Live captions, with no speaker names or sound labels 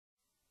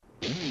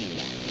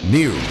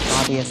news,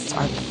 Lobbyists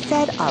are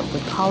fed up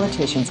with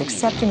politicians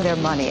accepting their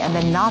money and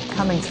then not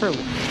coming through.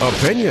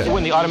 opinion,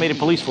 When the automated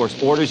police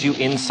force orders you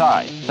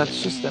inside,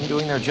 that's just them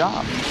doing their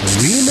job.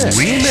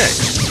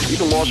 remix.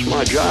 Even lost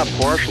my job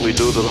partially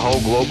due to the whole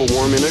global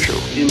warming issue.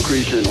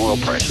 Increase in oil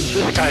prices.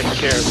 This guy's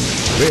scared.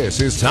 This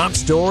is Top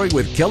Story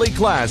with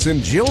KLIXcast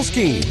and Jill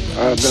Skeen,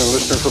 I've been a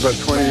listener for about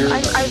 20 years.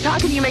 I was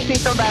talking to you makes me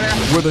feel better.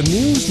 where the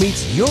news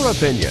meets your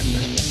opinion.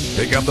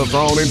 Pick up the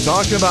phone and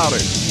talk about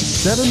it.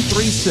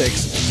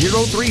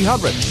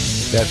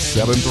 736-0300. That's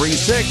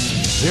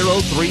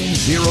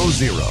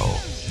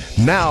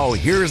 736-0300. Now,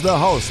 here's the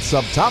hosts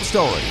of Top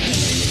Story,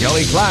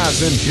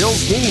 KLIXcast and Jill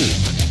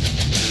Skeen.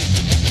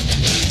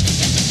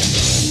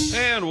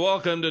 And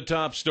welcome to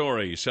Top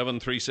Story.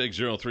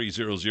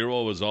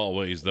 736-0300 is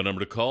always the number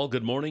to call.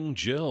 Good morning,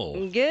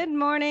 Jill. Good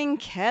morning,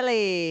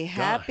 Kelly.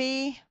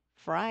 Happy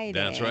Friday.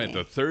 That's right.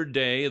 The third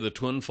day of the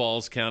Twin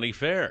Falls County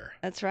Fair.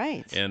 That's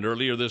right. And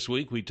earlier this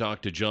week, we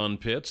talked to John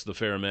Pitts, the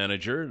fair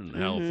manager, and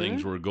how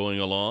things were going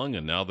along.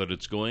 And now that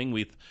it's going,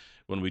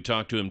 when we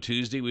talked to him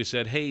Tuesday, we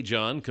said, hey,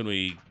 John, can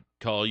we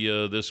call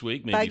you this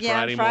week, maybe Bug you on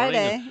Friday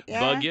Friday, morning? yeah.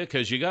 Bug you,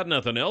 because you got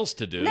nothing else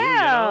to do. No. You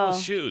know?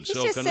 Shoot. He's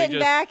So just can sitting we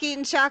just... back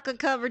eating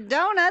chocolate-covered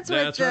donuts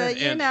That's with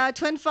right. the,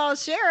 Twin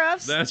Falls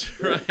sheriffs. That's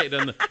right,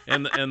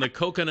 and the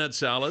coconut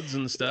salads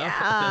and stuff.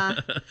 Yeah.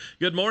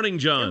 Good morning,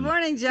 John. Good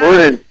morning, John.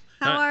 Morning.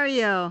 How are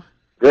you?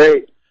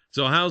 Great.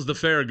 So how's the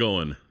fair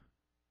going?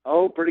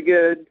 Oh, pretty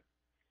good.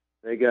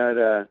 They got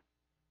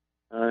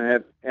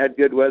have had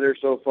good weather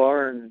so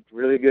far and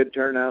really good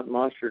turnout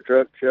monster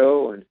truck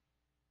show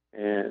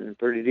and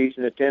pretty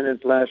decent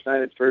attendance last night.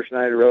 It's first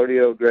night of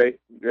rodeo. Great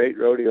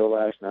rodeo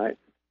last night.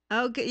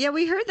 Oh, good. Yeah,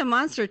 we heard the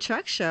Monster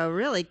Truck Show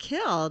really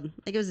killed.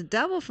 Like it was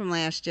double from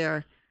last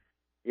year.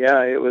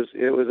 Yeah, it was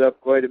up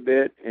quite a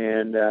bit,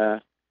 and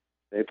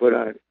they put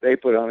on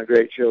a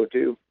great show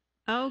too.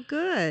 Oh,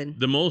 good.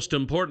 The most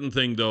important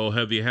thing, though,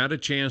 have you had a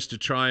chance to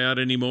try out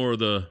any more of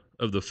the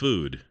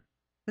food?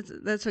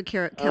 That's what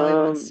Kelly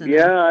wants to know.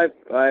 Yeah,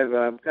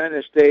 I've kind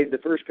of stayed the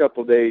first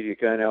couple of days. You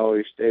kind of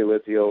always stay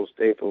with the old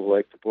staples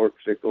like the pork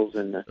sickles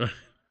and the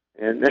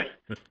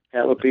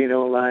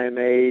jalapeno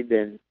limeade,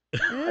 and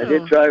I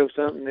did try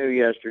something new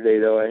yesterday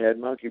though. I had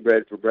monkey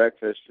bread for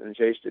breakfast and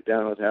chased it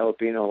down with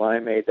jalapeno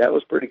limeade. That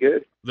was pretty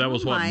good. That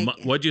was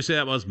what'd you say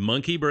that was?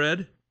 Monkey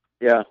bread?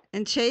 Yeah.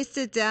 And chased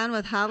it down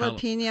with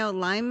jalapeno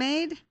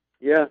limeade?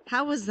 Yeah.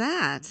 How was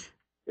that?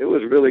 It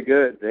was really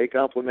good. They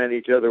complement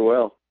each other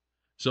well.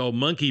 So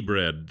monkey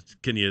bread,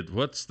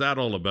 what's that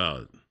all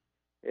about?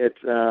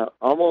 It's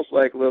almost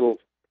like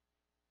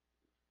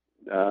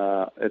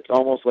it's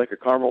almost like a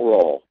caramel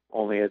roll,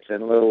 only it's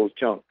in little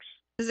chunks.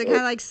 Is it kind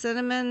of like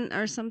cinnamon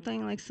or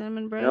something, like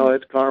cinnamon bread? No,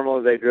 it's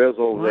caramel. They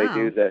drizzle.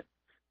 Wow.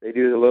 They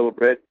do the little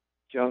bread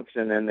chunks,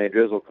 and then they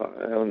drizzle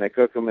when they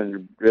cook them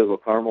and drizzle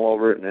caramel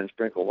over it, and then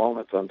sprinkle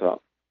walnuts on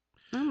top.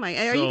 Oh my!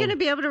 Are you going to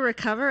be able to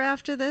recover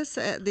after this?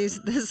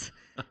 This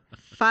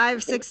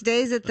 5-6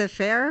 days at the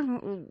fair?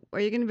 Are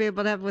you going to be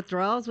able to have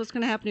withdrawals? What's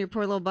going to happen to your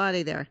poor little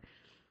body there?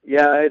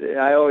 Yeah,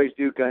 I always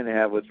do kind of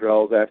have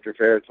withdrawals after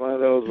fair. It's one of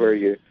those where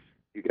you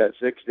got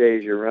 6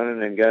 days, you're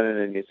running and gunning,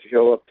 and you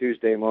show up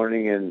Tuesday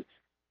morning and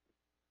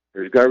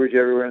there's garbage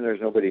everywhere and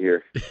there's nobody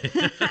here.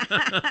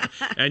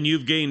 And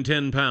you've gained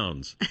 10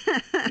 pounds.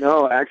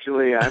 No,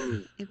 actually,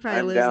 I'm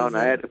down.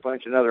 I had to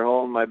punch another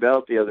hole in my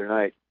belt the other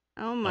night.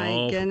 Oh,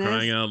 my goodness. For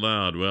crying out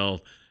loud. Well,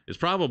 it's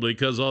probably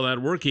because all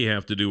that work you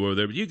have to do over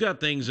there. But you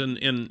got things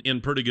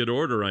in pretty good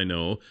order, I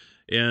know.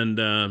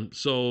 And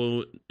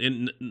so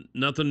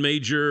nothing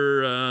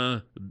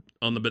major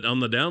on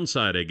the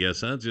downside, I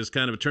guess. Huh? It just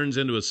kind of turns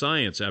into a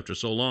science after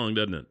so long,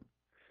 doesn't it?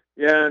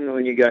 Yeah, and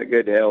when you got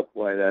good help,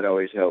 why, that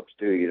always helps,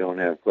 too. You don't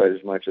have quite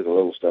as much of the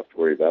little stuff to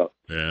worry about.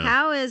 Yeah.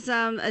 How is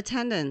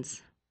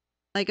attendance?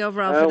 Like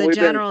overall for the We've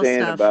general been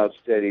staying stuff? about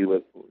steady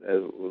with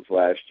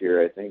last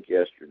year. I think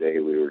yesterday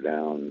we were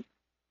down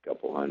a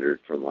couple hundred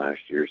from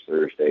last year's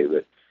Thursday.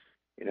 But,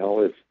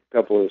 with a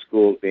couple of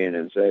schools being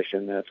in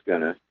session, that's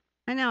going to...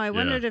 I know. I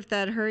wondered if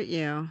that hurt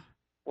you.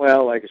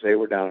 Well, like I say,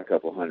 we're down a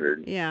couple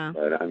hundred. Yeah.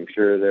 But I'm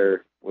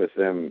sure with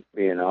them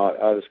being out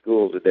of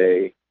school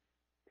today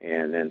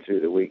and then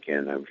through the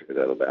weekend, I'm sure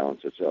that'll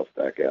balance itself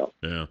back out.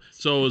 Yeah.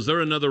 So is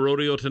there another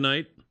rodeo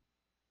tonight?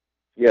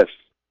 Yes.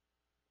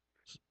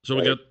 So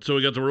right.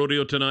 we got the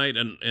rodeo tonight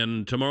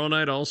and tomorrow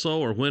night also,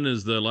 or when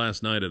is the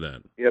last night of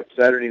that? Yep,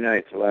 Saturday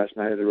night's the last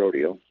night of the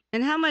rodeo.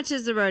 And how much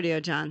is the rodeo,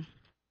 John?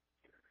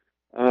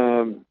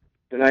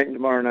 Tonight and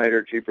tomorrow night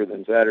are cheaper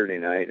than Saturday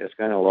night. It's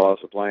kind of law of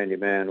supply and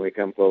demand. We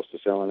come close to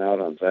selling out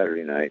on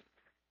Saturday night.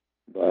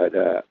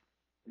 But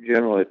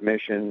general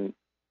admission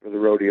for the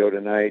rodeo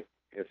tonight,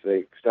 if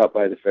they stop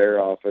by the fair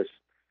office,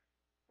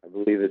 I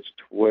believe it's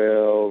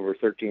 $12 or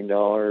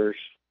 $13.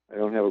 I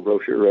don't have a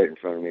brochure right in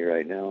front of me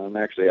right now. I'm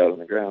actually out on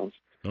the grounds.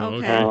 Oh,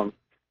 okay.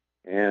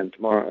 And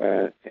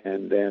tomorrow,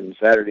 and then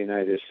Saturday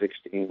night is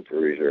 $16 for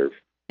reserve.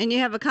 And you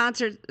have a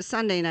concert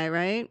Sunday night,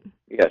 right?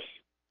 Yes.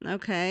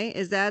 Okay.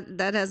 Is that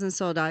hasn't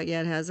sold out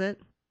yet, has it?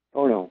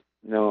 Oh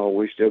no,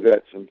 we still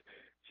got some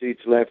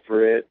seats left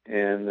for it,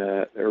 and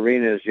the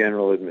arena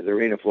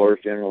floor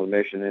is general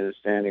admission, and it's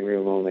standing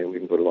room only. We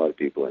can put a lot of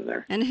people in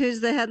there. And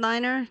who's the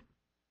headliner?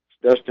 It's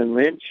Dustin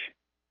Lynch.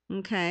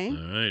 Okay.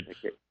 All right.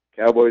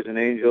 Cowboys and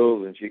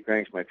Angels, and She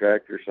Cranks My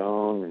Tractor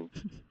song. And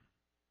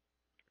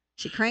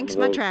She Cranks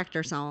My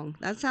Tractor song.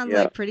 That sounds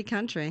like pretty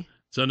country.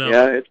 So now,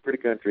 yeah, it's pretty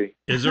country.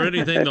 Is there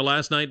anything the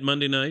last night,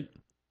 Monday night?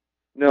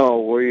 No,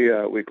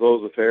 we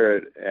close the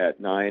fair at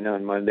 9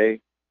 on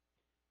Monday,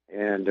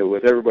 and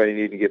with everybody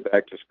needing to get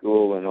back to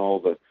school and all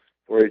the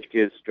 4-H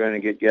kids trying to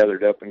get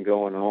gathered up and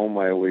going home,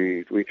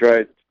 we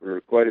tried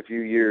for quite a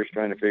few years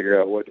trying to figure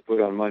out what to put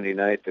on Monday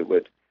night that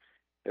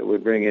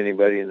would bring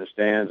anybody in the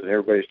stands, and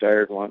everybody's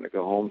tired wanting to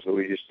go home, so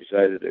we just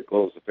decided to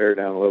close the fair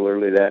down a little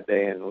early that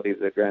day and leave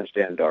the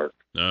grandstand dark.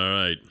 All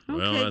right. Well,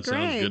 Okay, that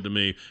sounds good to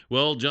me.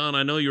 Well, John,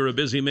 I know you're a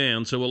busy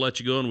man, so we'll let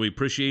you go, and we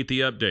appreciate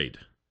the update.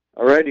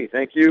 All righty,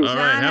 thank you. All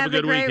right, have a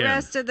good great weekend.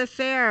 rest of the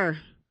fair.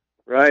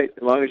 Right,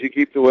 as long as you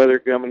keep the weather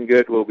coming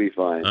good, we'll be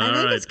fine. I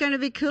think right. it's going to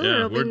be cooler.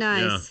 Yeah, It'll be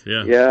nice.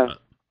 Yeah.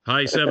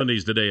 High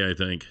 70s today, I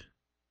think.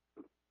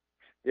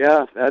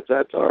 Yeah,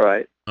 that's all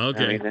right.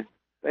 Okay. I mean,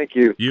 thank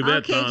you. You bet,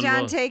 Okay, Don.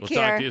 John, take we'll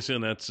care. talk to you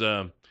soon. That's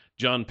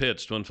John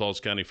Pitts, Twin Falls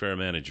County Fair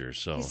Manager.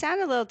 So You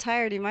sound a little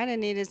tired. You might have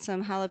needed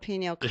some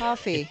jalapeno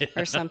coffee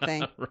or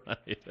something.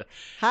 Right.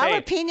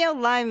 Jalapeno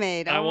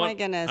limeade. Oh, my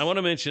goodness. I want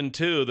to mention,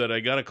 too, that I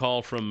got a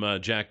call from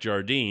Jack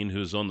Jardine,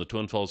 who's on the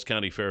Twin Falls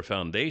County Fair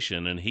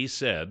Foundation, and he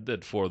said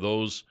that for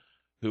those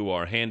who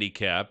are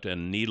handicapped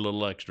and need a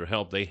little extra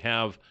help,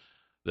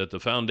 that the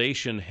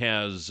foundation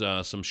has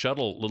some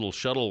little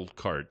shuttle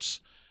carts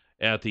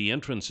at the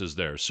entrances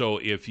there. So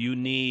if you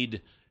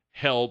need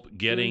help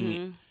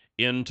getting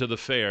into the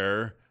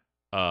fair,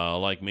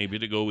 like maybe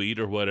to go eat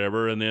or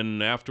whatever, and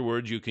then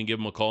afterwards you can give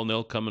them a call and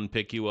they'll come and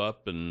pick you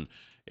up and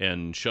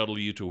shuttle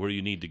you to where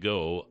you need to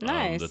go.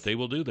 Nice. That they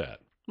will do that.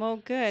 Well,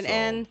 good. So-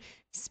 And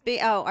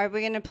are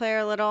we going to play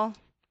our little?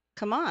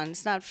 Come on,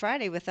 it's not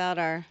Friday without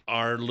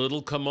our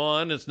little come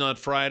on. It's not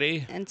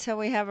Friday. until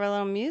we have our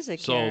little music.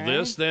 So here,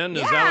 this right? then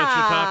is that what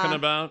you're talking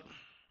about?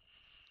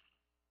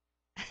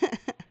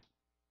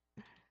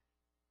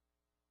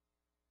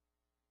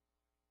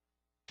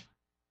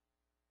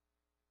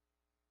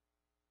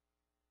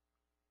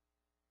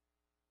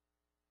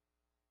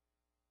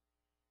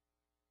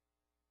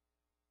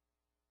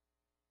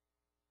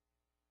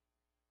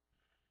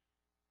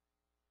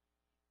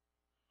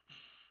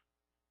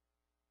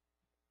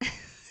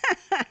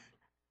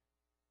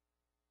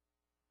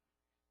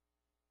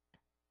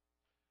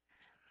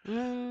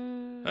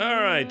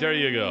 All right, there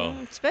you go.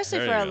 Especially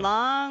There for you a go.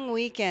 long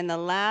weekend, the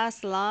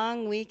last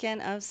long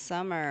weekend of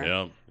summer.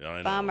 Yeah, I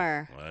know.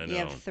 Bummer. I know. You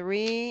have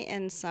 3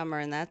 in summer,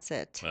 and that's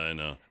it. I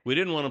know. We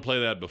didn't want to play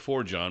that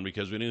before, John,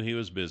 because we knew he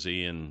was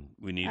busy and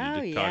we needed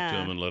to talk to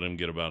him and let him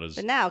get about his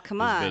But now,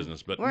 come on.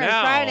 business. But we're now,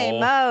 in Friday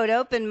mode,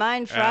 open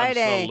mind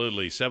Friday.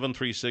 Absolutely.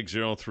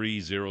 736-0300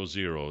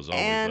 is always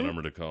And the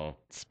number to call.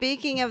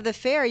 Speaking of the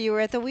fair, you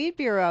were at the Weed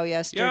Bureau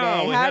yesterday.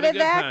 Yeah, we How had a did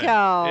good that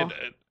time. go?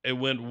 It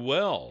went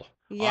well.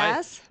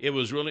 Yes? It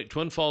was really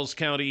Twin Falls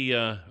County,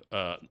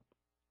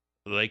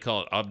 they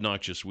call it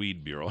Obnoxious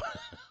Weed Bureau.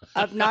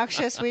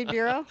 Obnoxious Weed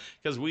Bureau?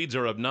 Because weeds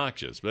are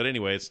obnoxious. But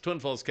anyway, it's Twin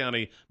Falls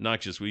County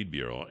Noxious Weed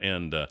Bureau.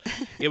 And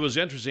it was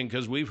interesting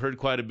because we've heard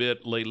quite a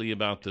bit lately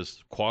about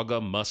this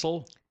quagga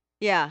mussel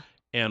Yeah.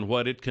 and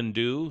what it can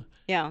do.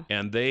 Yeah.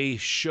 And they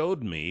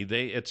showed me,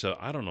 it's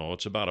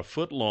about a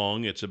foot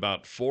long. It's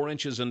about 4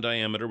 inches in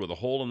diameter with a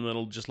hole in the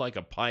middle, just like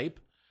a pipe.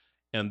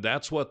 And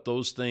that's what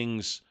those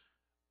things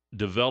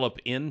develop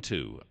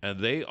into, and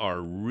they are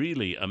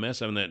really a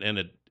mess. And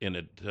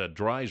it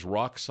dries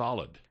rock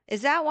solid.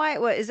 Is that why?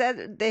 What is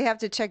that? They have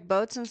to check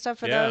boats and stuff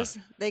for Yeah. those.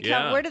 They come.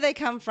 Yeah. Where do they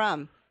come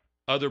from?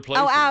 Other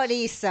places. Oh, out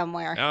east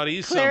somewhere. Out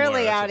east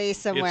Clearly somewhere. out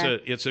east somewhere.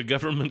 It's a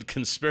government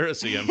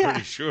conspiracy, I'm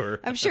pretty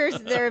sure. I'm sure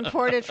they're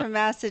imported from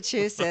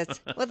Massachusetts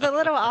with a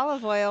little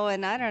olive oil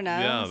and I don't know,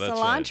 Yeah, that's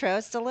cilantro. right.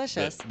 It's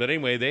delicious. But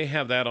anyway, they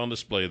have that on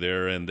display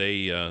there, and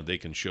they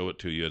can show it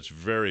to you. It's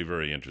very,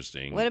 very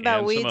interesting. What about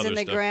And some weeds other in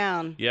the stuff.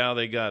 ground? Yeah,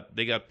 they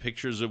got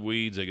pictures of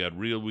weeds. They got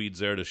real weeds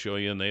there to show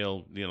you, and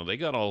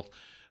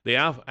they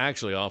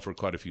actually offer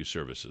quite a few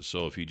services.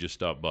 So if you just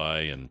stop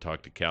by and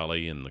talk to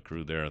Callie and the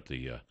crew there at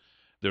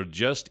they're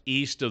just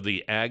east of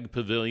the Ag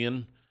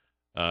Pavilion,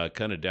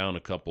 kind of down a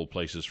couple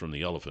places from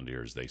the elephant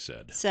ears, they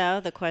said.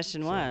 So the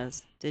question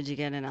was, did you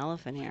get an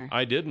elephant ear?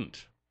 I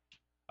didn't.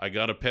 I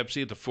got a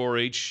Pepsi at the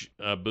 4-H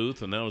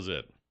booth, and that was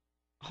it.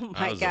 Oh I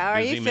my was a God.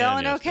 Are busy you man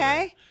feeling yesterday.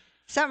 okay?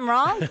 Something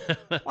wrong?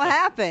 What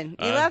happened?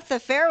 You left the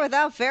fair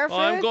without fair food?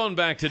 Well, I'm going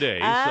back today,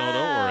 so don't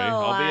worry. I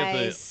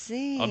I'll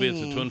see. be at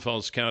the Twin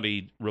Falls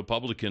County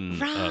Republican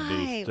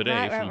booth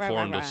today from 4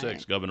 until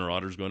 6. Governor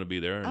Otter's going to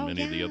be there, and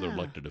many of the other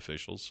elected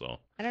officials. So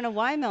I don't know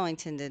why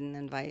Millington didn't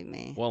invite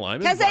me. well, I'm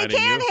because they inviting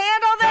can't you.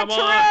 handle the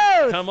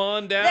truth. Come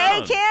on down.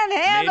 They can't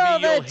handle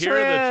Maybe you'll the hear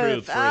the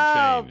truth for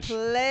a change.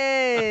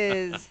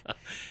 Oh, please.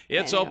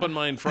 It's Anyway. Open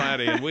Mind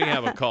Friday, and we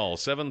have a call,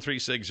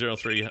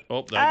 73603. Oh,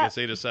 I guess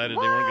they decided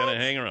they weren't going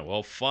to hang around.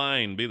 Well,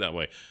 fine, be that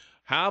way.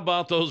 How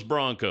about those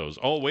Broncos?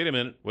 Oh, wait a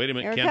minute. Here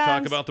it Can't talk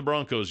comes. about the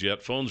Broncos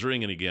yet. Phone's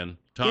ringing again.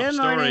 Top Good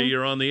story. morning.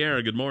 You're on the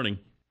air. Good morning.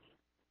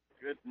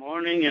 Good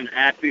morning and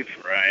happy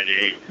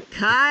Friday.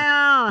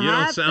 Kyle, You don't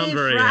happy sound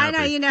very Friday. I know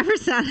happy. you never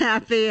sound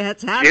happy.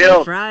 It's happy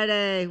Jill.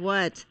 Friday.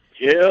 What?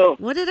 Jill.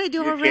 What did I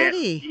do you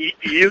already?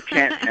 You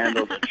can't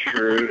handle the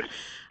truth.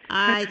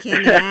 I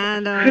can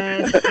handle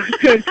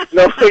it.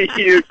 No,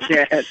 you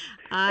can't.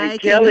 I Hey,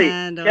 can Kelly,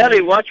 handle Kelly,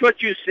 it. watch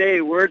what you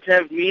say. Words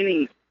have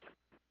meaning.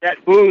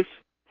 That booth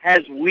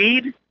has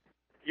weed.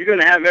 You're going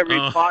to have every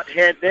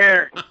pothead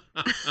there.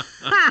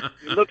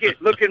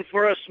 Looking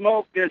for a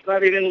smoke that's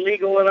not even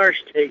legal in our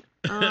state.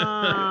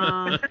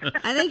 Oh,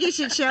 I think you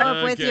should show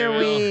up with Okay, your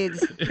well.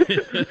 weeds.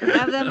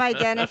 Have them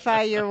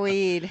identify your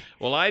weed.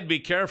 Well, I'd be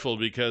careful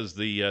because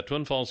the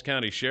Twin Falls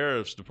County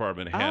Sheriff's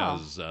Department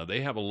has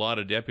they have a lot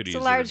of deputies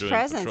It's a large that are doing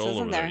presence, patrol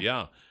isn't over there? there.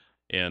 Yeah.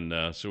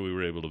 And so we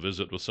were able to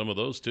visit with some of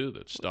those too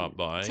that stopped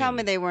by. Tell me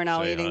and they weren't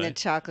all say eating hi. the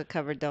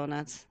chocolate-covered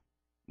donuts.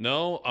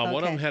 No, one of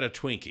Okay. them had a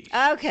Twinkie.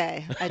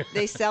 Okay.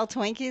 They sell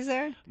Twinkies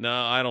there?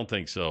 No, I don't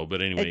think so.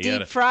 But anyway, A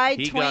deep-fried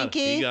he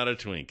Twinkie? He got a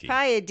Twinkie.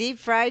 Probably a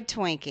deep-fried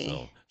Twinkie.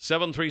 So,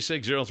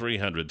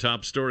 7360300.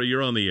 Top story.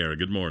 You're on the air.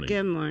 Good morning.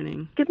 Good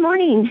morning. Good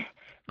morning.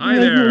 Hi you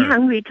made there. me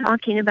hungry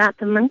talking about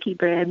the monkey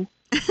bread.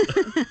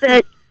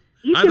 But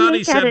you I can thought make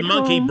he that said at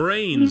monkey home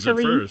brains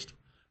easily, at first.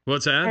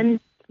 What's that? and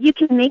you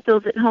can make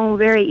those at home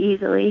very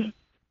easily.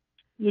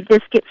 You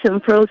just get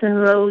some frozen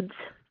roads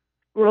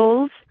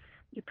rolls.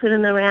 You put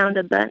them around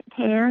a bundt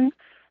pan.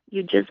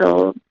 You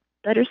drizzle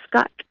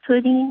butterscotch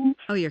pudding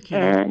Oh, you're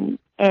kidding.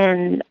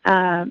 and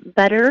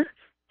butter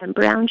and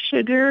brown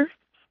sugar,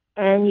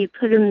 and you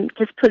put them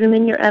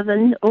in your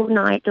oven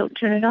overnight. Don't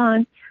turn it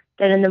on.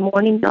 Then in the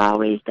morning they're all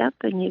raised up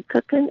and you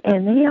cook them,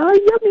 and they are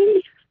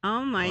yummy.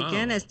 Oh, my Wow.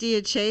 goodness. Do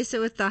you chase it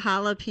with the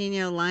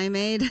jalapeno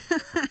limeade?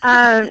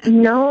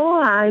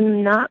 No,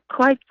 I'm not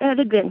quite that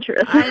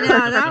adventurous. I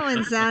know. That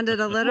one sounded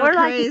a little More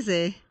like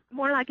crazy.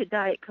 More like a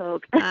Diet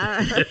Coke.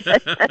 Uh,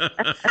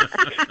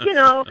 You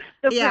know,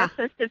 the Yeah.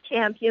 breakfast of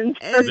champions.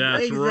 That's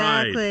exactly.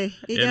 right.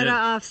 You And got to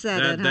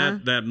offset it, huh?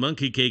 That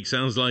monkey cake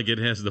sounds like it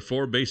has the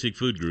 4 basic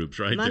food groups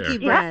right Monkey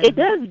there. Yeah, bread. it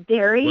does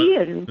dairy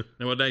What? and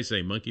What did I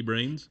say? Monkey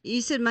brains?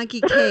 You said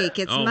monkey cake.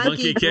 It's Oh, monkey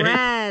monkey cake.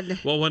 bread.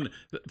 Well,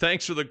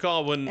 thanks for the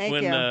call.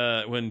 Thank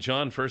you. When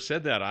John first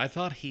said that, I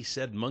thought he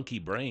said monkey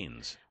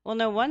brains. Well,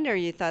 no wonder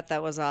you thought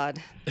that was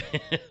odd.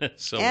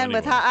 So And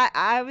with anyway.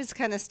 I was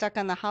kind of stuck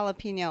on the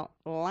jalapeno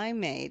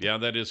limeade. Yeah,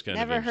 that is kind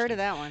of Never heard interesting. of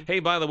that one. Hey,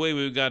 by the way,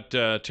 we've got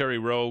Terry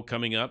Rowe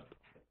coming up.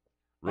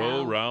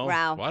 Rowe. Rowe.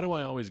 Why do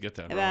I always get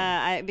that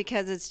wrong?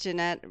 Because it's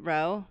Jeanette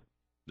Rowe.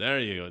 There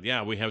you go.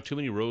 Yeah, we have too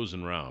many rows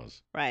and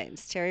rows. Right,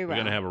 it's Terry Rowe. We're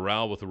going to have a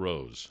row with a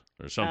rose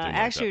or something like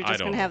actually, that. we're just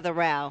going to have the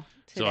row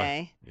So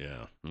today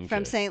yeah. Okay.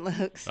 from St.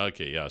 Luke's.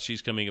 Okay, yeah.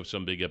 She's coming up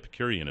some big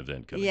Epicurean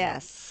event coming up.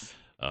 Yes.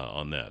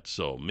 On that.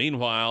 So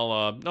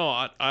meanwhile,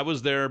 no, I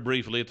was there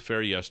briefly at the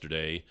fair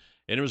yesterday,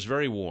 and it was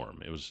very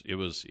warm. It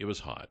was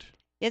hot.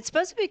 It's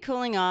supposed to be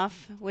cooling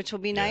off, which will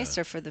be Yeah.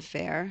 nicer for the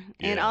fair,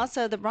 and Yeah.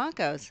 also the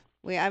Broncos.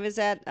 I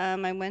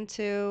went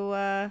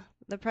to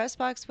the press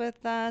box with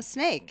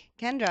Snake,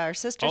 Kendra, our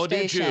sister Oh,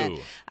 did station.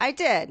 you? I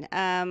did.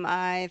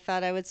 I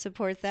thought I would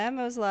support them.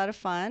 It was a lot of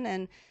fun,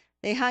 and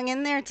they hung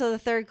in there till the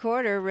third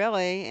quarter,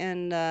 really,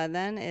 and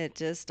then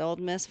Old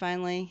Miss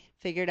finally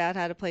figured out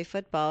how to play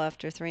football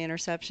after 3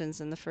 interceptions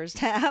in the first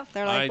half.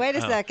 They're like, wait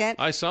a second.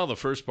 I saw the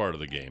first part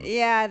of the game.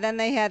 Yeah, then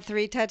they had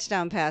 3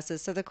 touchdown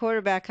passes, so the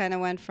quarterback kind of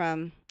went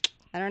from,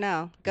 I don't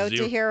know, go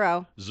to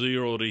hero.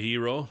 0 to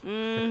hero.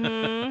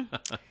 Mm-hmm.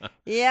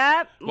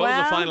 Yep. What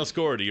was the final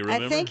score? Do you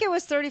remember? I think it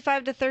was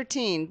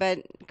 35-13, but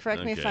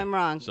correct me if Okay. I'm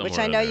wrong, Somewhere which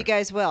I in know there. you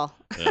guys will.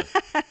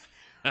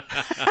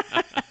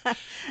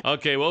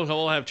 Okay,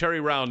 we'll have Terry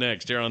Rao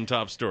next here on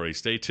Top Story.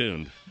 Stay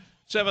tuned.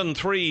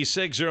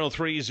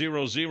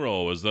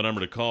 7360300 is the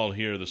number to call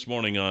here this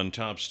morning on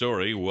Top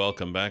Story.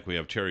 Welcome back. We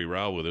have Terry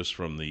Rao with us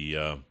from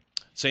the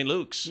St.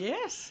 Luke's.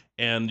 Yes.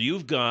 And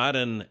you've got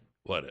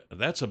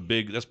that's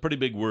pretty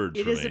big word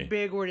for It me. is a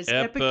big word. It's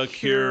Epicurean.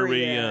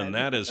 Epicurean.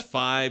 That is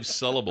 5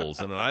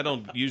 syllables, and I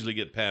don't usually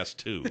get past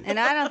 2. And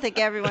I don't think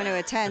everyone who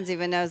attends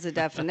even knows the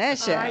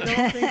definition. I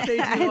don't think they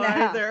I do know.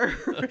 either.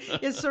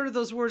 It's sort of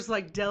those words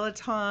like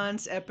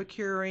dilettantes,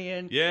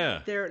 Epicurean.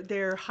 Yeah.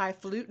 They're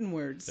highfalutin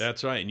words.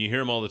 That's right, and you hear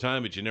them all the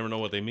time, but you never know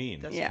what they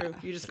mean. That's Yeah. true.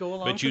 You just go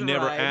along But for you the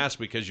never ride. ask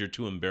because you're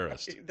too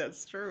embarrassed.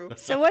 That's true.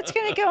 So what's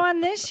going to go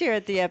on this year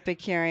at the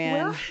Epicurean?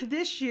 Well,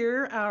 this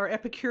year our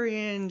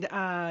Epicurean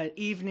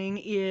evening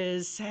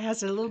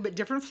has a little bit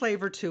different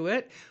flavor to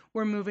it.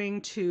 We're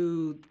moving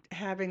to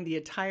having the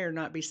attire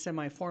not be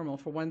semi-formal.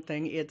 For one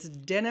thing, it's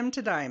denim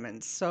to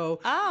diamonds. So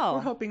Oh.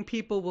 we're hoping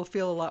people will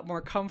feel a lot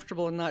more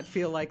comfortable and not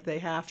feel like they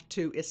have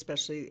to,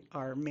 especially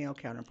our male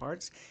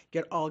counterparts,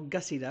 get all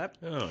gussied up.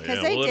 Oh, 'Cause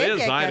yeah. they Well, did it is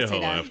get Idaho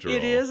gussied up. after all.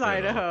 It is you know.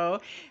 Idaho.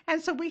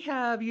 And so we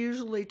have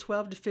usually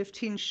 12 to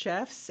 15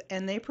 chefs,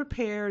 and they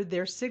prepare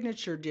their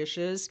signature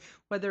dishes,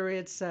 whether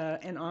it's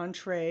an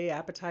entree,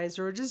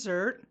 appetizer, or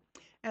dessert.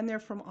 And they're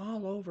from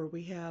all over.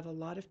 We have a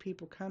lot of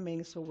people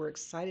coming, so we're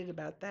excited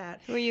about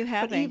that. Who are you But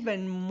having?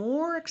 even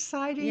more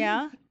exciting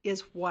Yeah?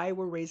 is why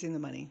we're raising the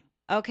money.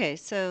 Okay,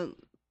 so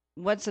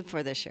what's it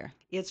for this year?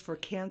 It's for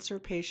cancer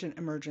patient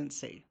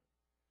emergency.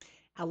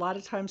 A lot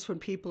of times when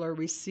people are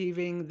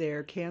receiving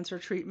their cancer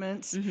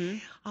treatments,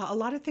 a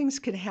lot of things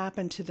can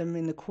happen to them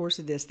in the course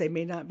of this. They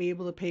may not be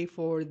able to pay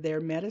for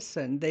their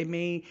medicine. They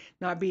may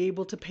not be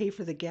able to pay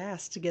for the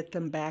gas to get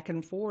them back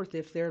and forth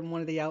if they're in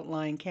one of the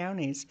outlying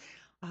counties.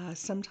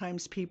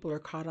 Sometimes people are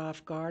caught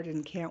off guard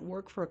and can't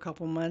work for a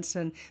couple months,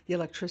 and the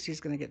electricity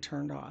is going to get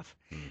turned off.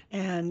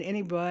 And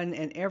anyone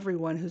and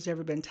everyone who's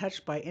ever been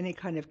touched by any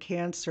kind of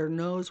cancer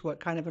knows what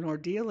kind of an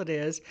ordeal it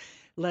is,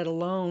 let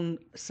alone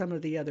some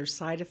of the other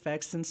side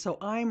effects. And so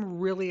I'm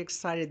really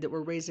excited that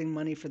we're raising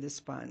money for this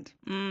fund.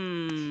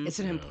 It's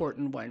an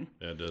important one.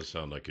 That does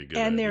sound like a good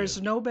And idea. there's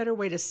no better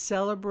way to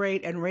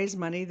celebrate and raise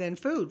money than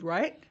food,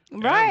 right?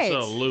 Right.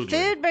 Absolutely.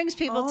 Food brings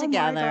people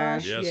together. My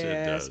gosh, Yes,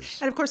 it does.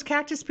 And of course,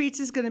 Cactus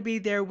Pizza is going to be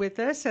there with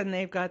us, and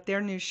they've got their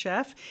new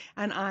chef.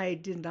 And I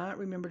did not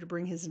remember to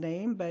bring his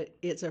name, but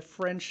it's a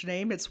French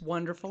name. It's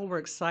wonderful. We're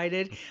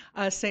excited.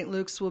 St.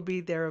 Luke's will be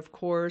there, of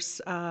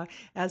course,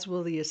 as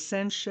will the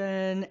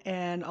Ascension,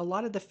 and a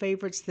lot of the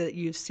favorites that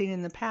you've seen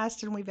in the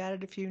past, and we've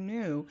added a few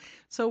new.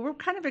 So we're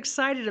kind of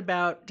excited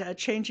about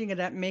changing it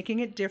up, making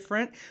it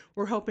different.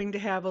 We're hoping to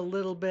have a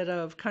little bit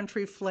of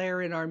country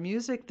flair in our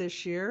music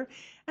this year.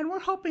 And we're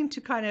hoping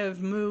to kind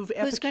of move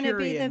Epicurean. Who's going to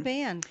be the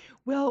band?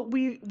 Well,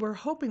 we're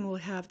hoping we'll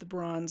have the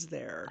Bronze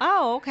there.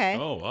 Oh, okay.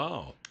 Oh,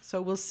 wow.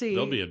 So we'll see.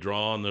 There'll be a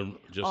draw on them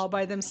just all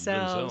by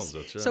themselves.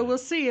 That's right. So we'll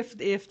see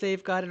if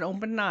they've got an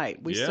open night.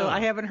 I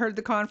haven't heard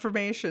the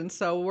confirmation,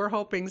 so we're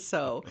hoping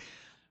so.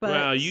 But,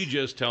 well, you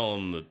just tell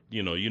them that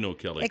you know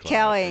Kelly.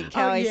 Kelly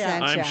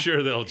sent I'm you.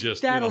 sure they'll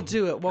just. That'll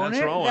do it, won't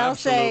it? Wrong. They'll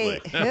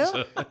Absolutely. say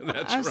who?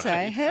 That's I'm right.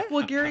 sorry, who?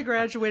 Well, Gary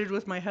graduated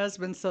with my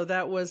husband, so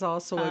that was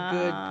also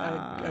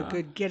a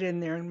good get in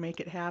there and make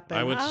it happen.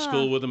 I went to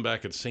school with him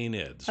back at St.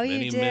 Ed's. Oh,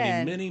 many, you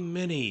did?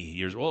 many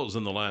years. Well, it was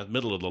in the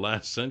middle of the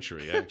last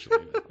century,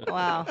 actually.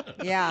 Wow.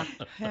 Yeah.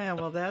 Yeah.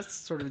 Well, that's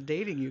sort of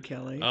dating you,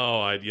 Kelly.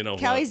 Oh,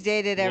 Kelly's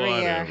dated every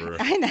Whatever. year.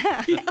 I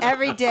know.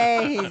 Every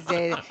day he's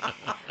dated.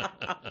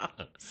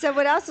 So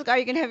what else? Are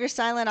you going to have your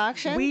silent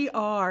auction? We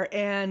are,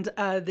 and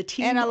the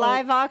team and a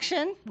live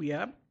auction?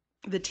 Yep.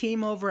 The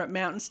team over at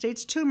Mountain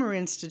States Tumor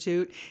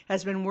Institute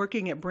has been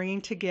working at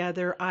bringing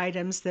together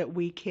items that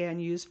we can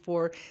use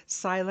for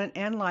silent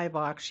and live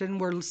auction.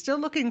 We're still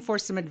looking for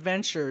some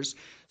adventures.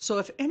 So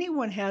if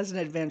anyone has an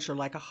adventure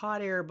like a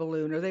hot air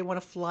balloon, or they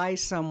want to fly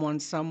someone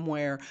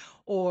somewhere,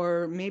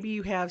 or maybe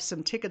you have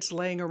some tickets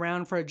laying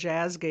around for a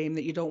jazz game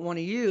that you don't want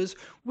to use,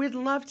 we'd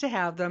love to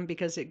have them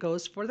because it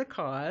goes for the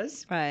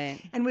cause. Right.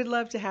 And we'd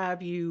love to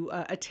have you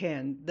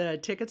attend. The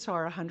tickets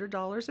are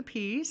 $100 a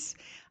piece.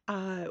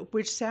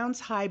 Which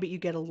sounds high, but you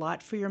get a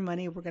lot for your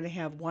money. We're going to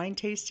have wine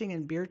tasting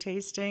and beer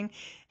tasting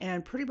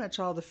and pretty much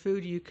all the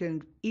food you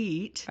can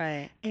eat.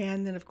 Right.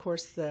 And then, of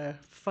course, the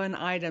fun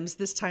items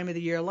this time of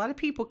the year. A lot of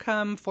people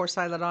come for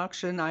silent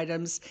auction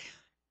items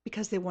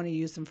because they want to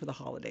use them for the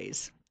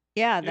holidays.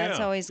 Yeah, that's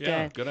always good.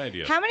 Yeah, good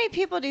idea. How many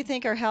people do you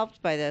think are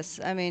helped by this?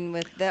 I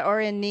mean, or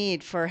in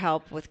need for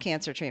help with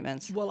cancer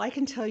treatments? Well, I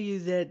can tell you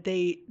that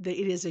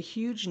it is a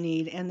huge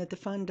need, and that the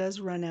fund does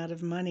run out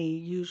of money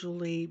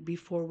usually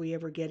before we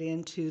ever get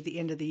into the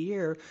end of the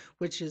year,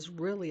 which is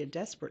really a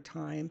desperate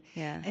time.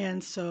 Yeah.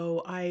 And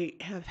so I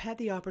have had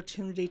the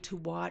opportunity to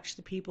watch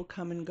the people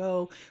come and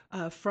go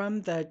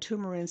from the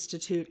Tumor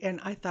Institute, and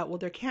I thought, well,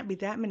 there can't be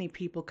that many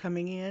people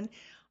coming in.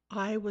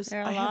 I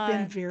have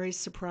been very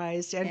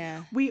surprised,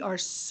 and we are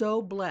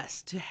so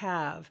blessed to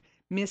have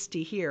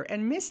Misty here.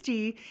 And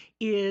Misty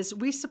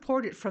we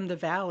support it from the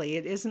Valley.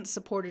 It isn't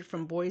supported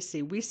from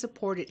Boise. We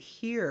support it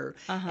here.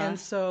 And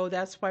so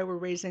that's why we're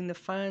raising the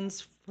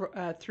funds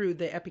through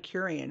the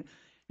Epicurean.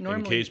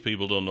 In case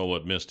people don't know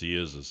what Misty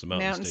is, it's the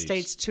Mountain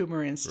States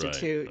Tumor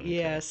Institute, right. Okay.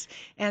 Yes.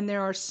 And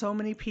there are so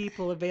many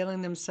people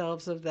availing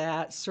themselves of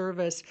that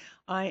service.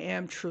 I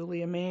am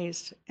truly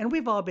amazed. And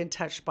we've all been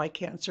touched by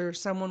cancer,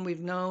 someone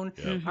we've known,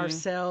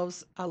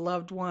 ourselves, a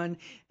loved one.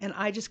 And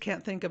I just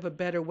can't think of a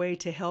better way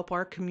to help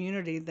our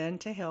community than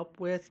to help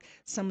with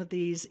some of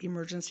these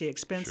emergency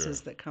expenses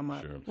that come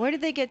up. Sure. Where do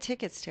they get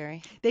tickets,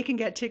 Terry? They can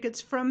get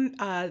tickets from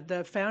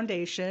the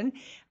foundation,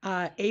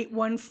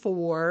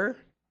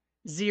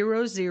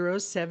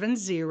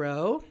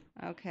 814-0070.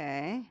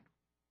 Okay.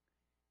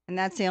 And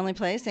that's the only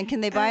place? And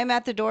can they buy them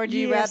at the door? Do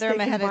you rather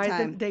them ahead of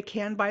time? They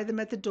can buy them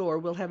at the door.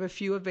 We'll have a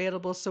few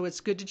available, so it's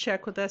good to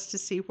check with us to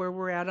see where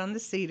we're at on the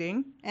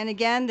seating. And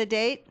again, the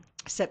date?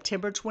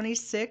 September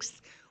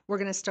 26th. We're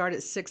going to start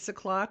at 6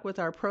 o'clock with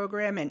our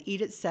program and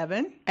eat at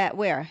 7. At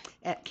where?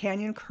 At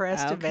Canyon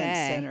Crest Event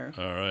Center.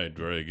 All right,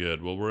 very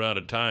good. Well, we're out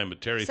of time, but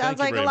Terry, Sounds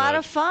thank you very much. Sounds like a lot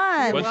much. of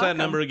fun. What's that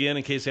number again,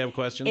 in case you have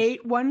questions?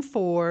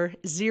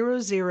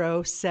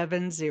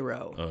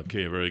 814-0070.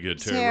 Okay, very good,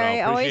 Terry. Terry,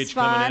 Well, always appreciate you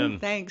coming fun. in.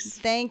 Thanks.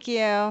 Thank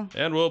you.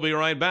 And we'll be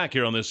right back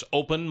here on this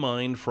Open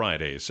Mind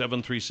Friday,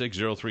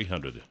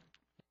 736-0300.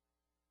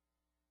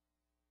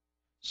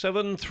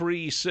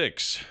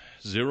 736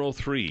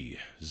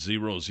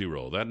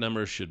 866-0300. That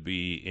number should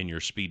be in your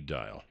speed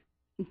dial.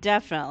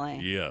 Definitely.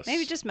 Yes.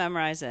 Maybe just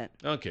memorize it.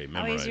 Okay,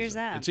 memorize How easy it. is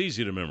that? It's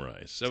easy to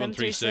memorize.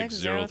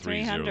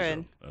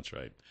 736-0300. That's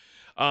right.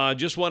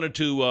 Just wanted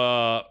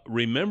to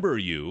remember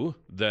you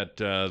that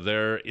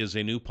there is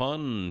a new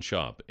pawn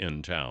shop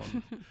in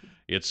town.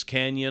 It's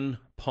Canyon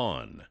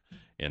Pawn.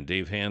 And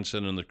Dave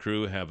Hansen and the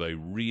crew have a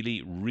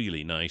really,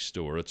 really nice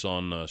store. It's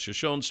on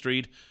Shoshone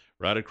Street,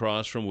 right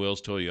across from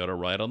Will's Toyota,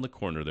 right on the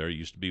corner there. It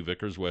used to be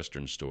Vickers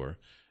Western Store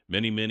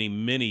many, many,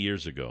 many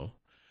years ago.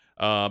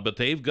 But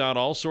they've got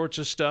all sorts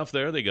of stuff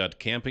there. They got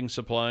camping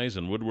supplies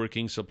and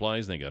woodworking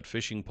supplies. And they got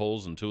fishing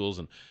poles and tools.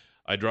 And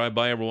I drive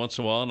by every once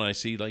in a while, and I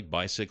see like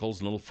bicycles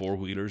and little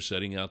four-wheelers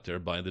sitting out there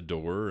by the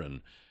door. And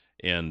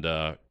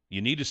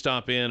you need to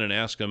stop in and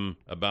ask them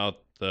about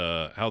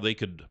how they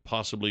could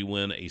possibly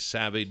win a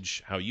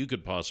Savage, how you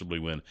could possibly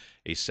win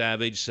a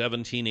Savage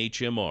 17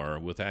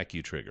 HMR with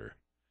AccuTrigger.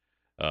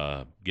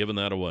 Giving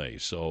that away.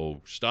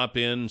 So stop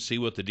in, see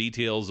what the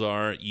details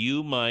are.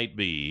 You might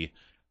be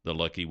the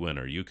lucky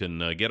winner. You can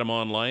get them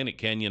online at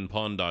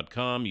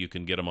canyonpawn.com. You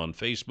can get them on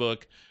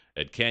Facebook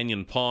at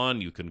Canyon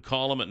Pawn. You can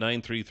call them at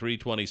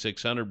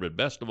 933-2600. But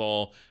best of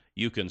all,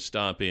 you can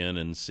stop in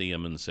and see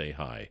them and say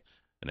hi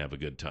and have a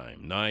good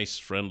time. Nice,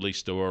 friendly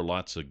store,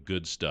 lots of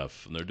good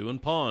stuff. And they're doing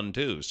pawn,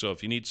 too. So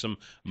if you need some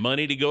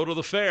money to go to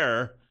the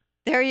fair,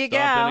 there you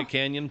stop go. in at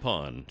Canyon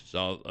Pawn.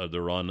 So,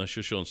 they're on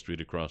Shoshone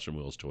Street across from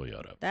Will's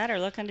Toyota. That or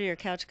look under your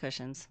couch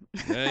cushions.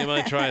 Yeah, you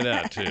might try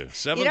that, too.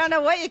 You don't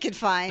know what you could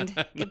find.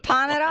 You could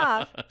pawn it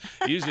off.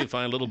 Usually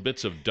find little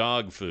bits of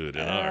dog food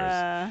in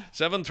ours.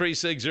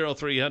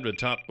 736-0300.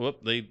 Top.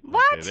 Whoop.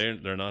 What? Okay,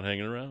 they're not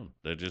hanging around.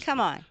 They're just. Come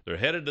on. They're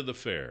headed to the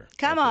fair.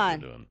 Come That's on.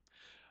 What they're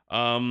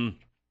doing.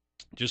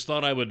 Just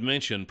thought I would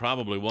mention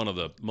probably one of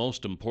the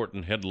most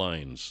important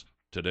headlines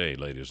today,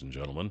 ladies and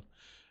gentlemen.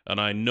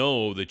 And I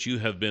know that you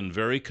have been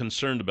very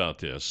concerned about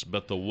this,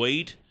 but the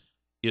wait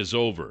is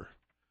over.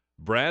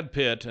 Brad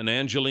Pitt and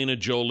Angelina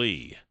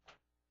Jolie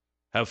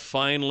have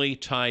finally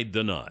tied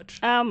the knot.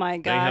 Oh, my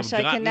gosh.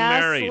 I can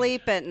now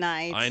sleep at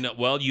night. I know.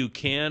 Well, you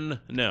can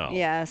now.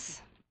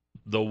 Yes.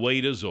 The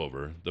wait is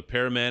over. The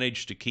pair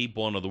managed to keep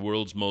one of the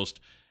world's most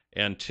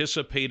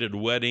anticipated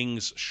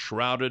weddings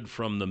shrouded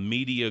from the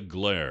media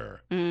glare.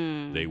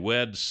 They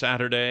wed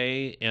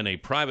Saturday in a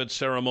private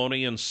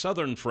ceremony in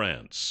southern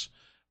France,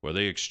 where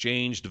they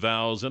exchanged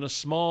vows in a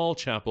small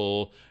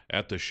chapel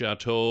at the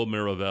Chateau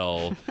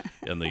Miraval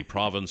in the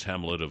province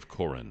hamlet of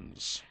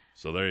Correns.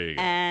 So there you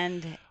go.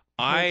 And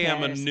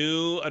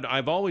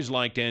I've always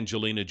liked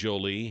Angelina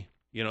Jolie,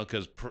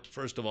 because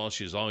first of all,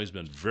 she's always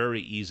been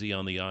very easy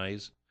on the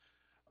eyes.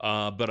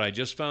 But I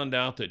just found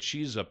out that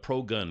she's a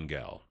pro-gun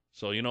gal.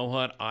 So you know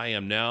what? I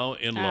am now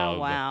in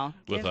love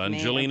with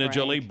Angelina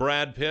Jolie.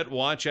 Brad Pitt,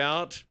 watch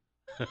out.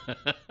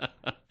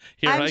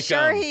 I'm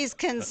sure he's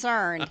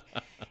concerned.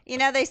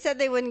 They said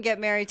they wouldn't get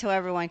married till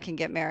everyone can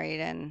get married,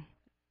 and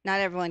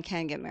not everyone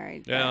can get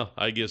married. Yeah,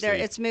 I guess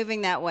it's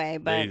moving that way.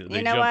 But they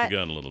you know jumped what? the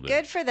gun a little bit.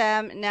 Good for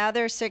them. Now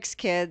their 6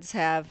 kids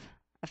have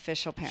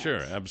official parents.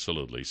 Sure,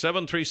 absolutely.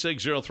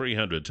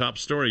 736-0300. Top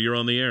story. You're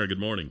on the air. Good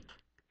morning.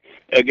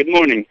 Good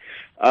morning.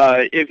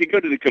 If you go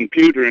to the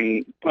computer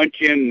and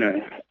punch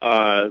in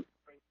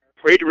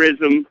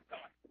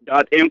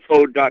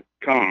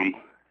preterism.info.com,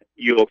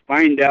 you'll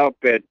find out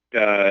that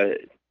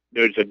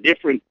there's a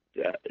different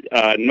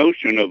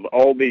notion of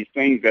all these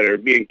things that are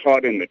being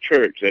taught in the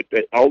church,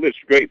 that all this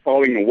great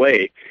falling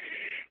away,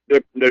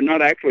 they're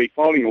not actually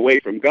falling away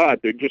from God.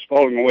 They're just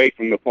falling away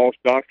from the false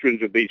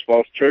doctrines of these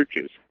false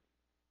churches.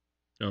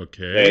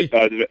 Okay.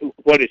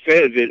 What it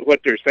says is,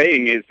 what they're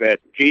saying is that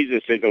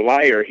Jesus is a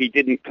liar. He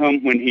didn't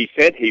come when he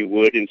said he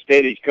would.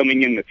 Instead, he's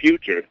coming in the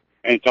future,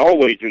 and it's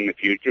always in the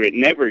future. It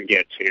never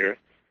gets here,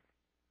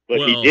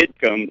 but he did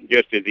come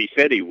just as he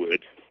said he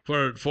would.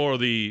 For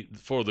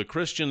the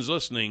Christians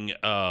listening,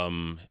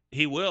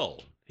 he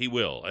will,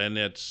 and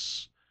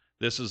this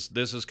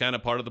is kind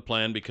of part of the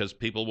plan, because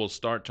people will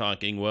start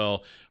talking.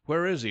 Well,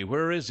 where is he?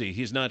 Where is he?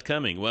 He's not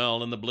coming.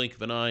 Well, in the blink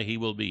of an eye, he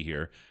will be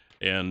here,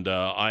 and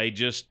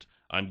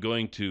I'm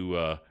going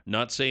to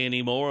not say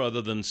any more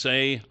other than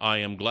say I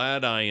am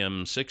glad I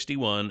am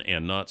 61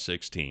 and not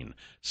 16.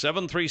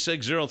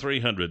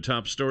 736-0300.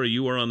 Top story.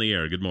 You are on the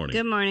air. Good morning.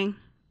 Good morning.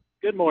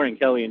 Good morning,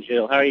 Kelly and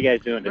Jill. How are you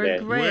guys doing today?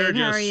 We're great. We're just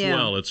How are you?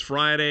 swell. It's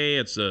Friday.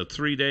 It's a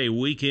 3-day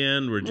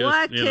weekend. We're just,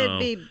 what could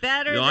be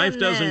better life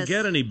than doesn't this?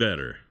 get any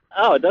better.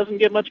 Oh, it doesn't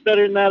get much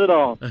better than that at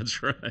all.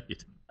 That's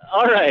right.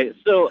 All right.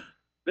 So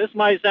this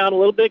might sound a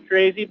little bit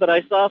crazy, but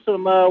I saw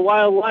some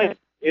wildlife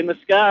in the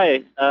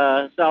sky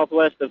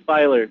southwest of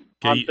Filer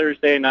on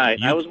Thursday night.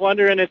 I was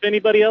wondering if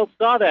anybody else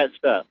saw that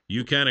stuff.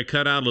 You kind of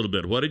cut out a little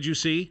bit. What did you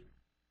see?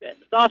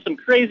 Saw some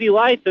crazy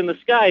lights in the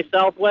sky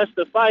southwest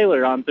of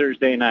Filer on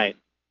Thursday night.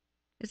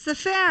 It's the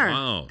fair.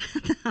 Wow.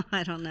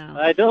 I don't know.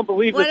 I don't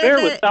believe the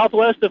fair was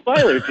southwest of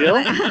Filer,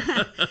 Jill.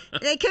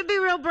 They could be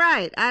real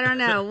bright. I don't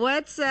know.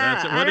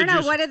 I don't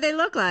know. What did they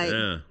look like?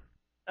 Yeah.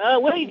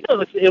 Well,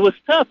 it was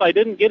tough. I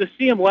didn't get to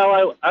see them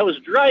while I was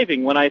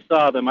driving when I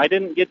saw them. I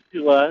didn't get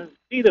to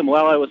see them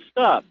while I was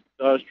stopped.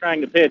 so I was trying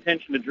to pay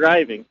attention to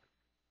driving.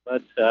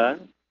 But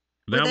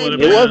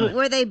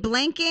were they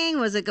blinking?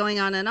 Was it going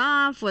on and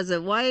off? Was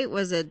it white?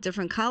 Was it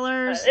different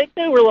colors? I think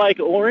they were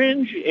like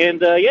orange, and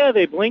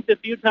they blinked a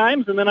few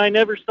times, and then I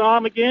never saw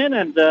them again.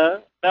 And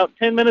about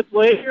 10 minutes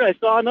later, I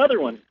saw another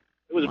one.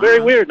 It was very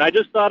weird, and I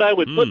just thought I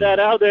would put that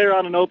out there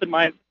on an open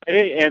mind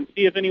and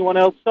see if anyone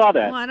else saw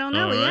that. Well, I don't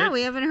know. All right.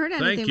 We haven't heard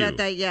anything about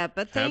that yet,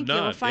 but thank you.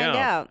 We'll find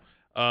out.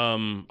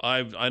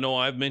 I know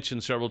I've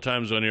mentioned several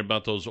times on here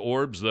about those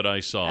orbs that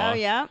I saw. Oh,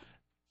 yeah.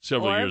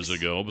 Several years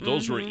ago, but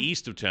those were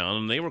east of town,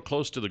 and they were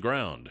close to the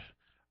ground.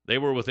 They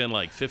were within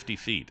like 50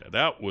 feet.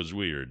 That was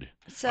weird.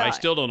 So, I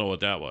still don't know what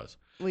that was.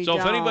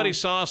 If anybody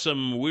saw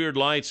some weird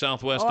light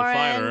southwest of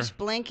Filer,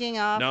 blinking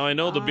off. Now I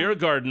know the beer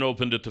garden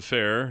opened at the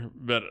fair,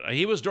 but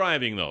he was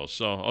driving though,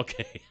 so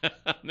okay,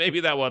 maybe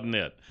that wasn't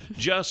it.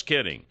 Just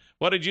kidding.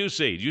 What did you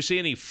see? Did you see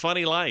any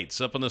funny lights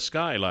up in the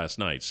sky last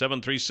night?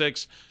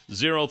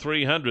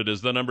 736-0300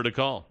 is the number to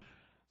call.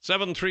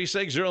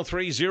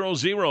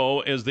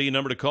 736-0300 is the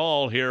number to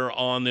call here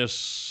on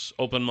this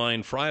Open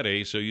Mind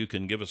Friday, so you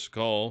can give us a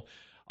call.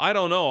 I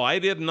don't know. I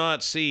did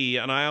not see,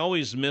 and I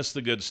always miss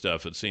the good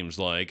stuff, it seems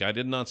like. I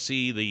did not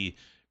see the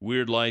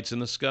weird lights in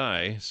the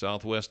sky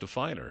southwest of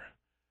Filer.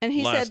 And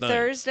he said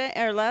Thursday,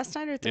 or last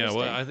night or Thursday? Yeah,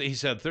 well, he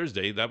said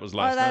Thursday. That was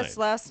last night. Oh, that's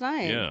last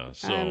night. Yeah,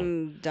 so.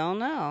 Don't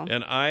know.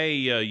 And I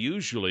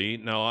usually,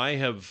 now I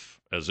have,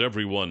 as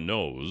everyone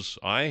knows,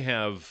 I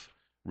have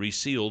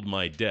resealed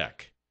my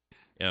deck.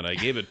 And I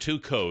gave it 2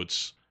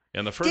 coats.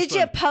 And the first Did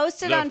you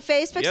post it on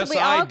Facebook? Yes, so we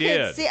all I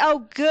did. Could see?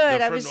 Oh,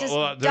 good. I was just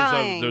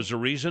dying. There's a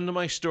reason to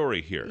my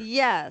story here.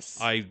 Yes.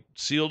 I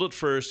sealed it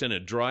first, and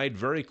it dried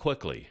very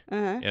quickly.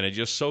 And I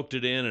just soaked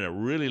it in, and it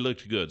really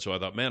looked good. So I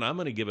thought, man, I'm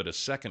going to give it a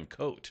second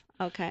coat.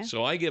 Okay.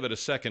 So I give it a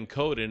second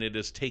coat, and it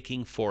is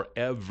taking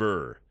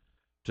forever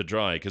to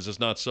dry because it's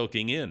not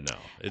soaking in now.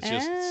 It's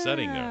just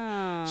sitting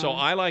there. So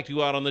I like to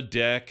go out on the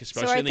deck,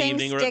 especially in the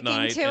evening or at night. So are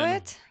things sticking to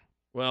it?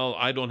 Well,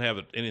 I don't have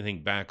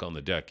anything back on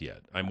the deck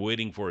yet. I'm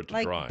waiting for it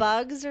to dry. Like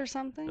bugs or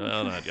something?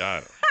 Well, I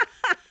don't.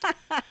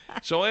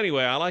 So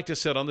anyway, I like to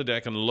sit on the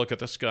deck and look at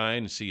the sky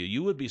and see.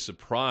 You would be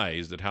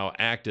surprised at how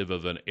active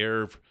of an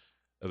air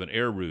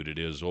route it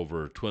is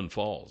over Twin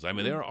Falls. I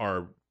mean, there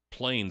are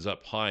planes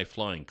up high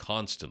flying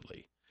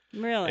constantly.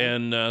 Really?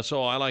 And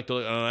so I like to,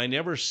 and I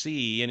never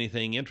see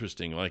anything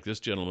interesting like this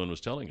gentleman was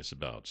telling us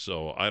about.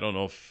 So I don't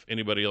know if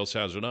anybody else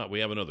has or not. We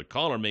have another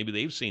caller. Maybe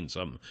they've seen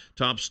some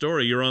top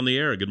story. You're on the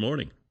air. Good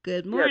morning.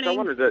 Good morning. Yes,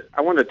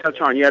 I wanted to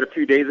touch on. You had a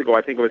few days ago.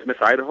 I think it was Miss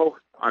Idaho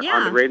on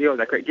the radio. Is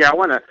that correct? Yeah, I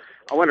want to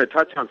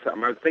touch on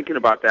something. I was thinking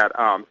about that.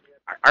 I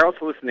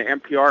also listen to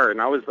NPR,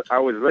 and I was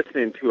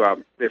listening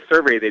to this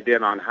survey they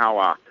did on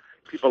how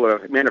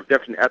men of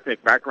different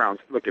ethnic backgrounds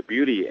look at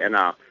beauty, and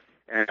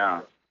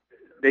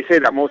they say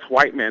that most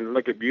white men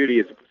look at beauty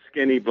as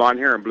skinny, blonde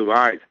hair, and blue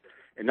eyes.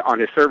 And on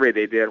this survey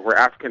they did, where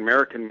African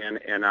American men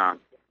and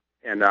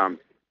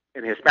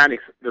Hispanics,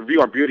 their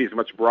view on beauty is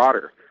much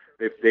broader.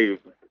 It's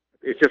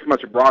just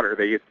much broader.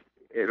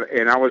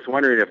 And I was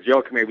wondering if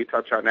Jill can maybe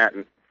touch on that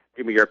and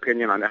give me your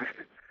opinion on that.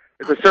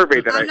 It's a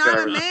survey that I'm not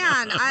a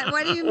man.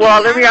 What do you mean?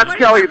 Well, let me ask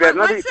Kelly then.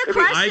 What's the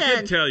question? I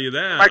can tell you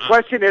that. My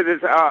question is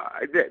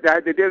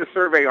they did a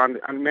survey on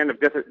men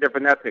of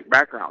different ethnic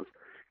backgrounds.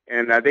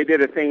 And they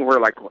did a thing where,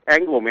 like,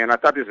 Anglo men, I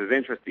thought this was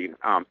interesting,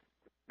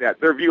 that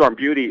their view on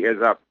beauty is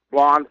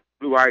blonde,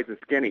 blue eyes, and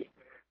skinny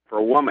for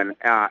a woman,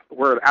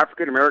 where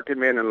African-American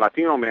men and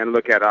Latino men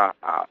look at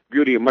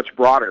beauty much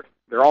broader.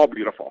 They're all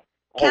beautiful.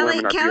 All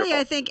women are beautiful.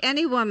 I think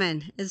any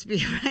woman is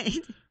beautiful, right?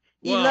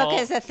 You look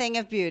as a thing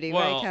of beauty,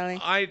 right, Kelly?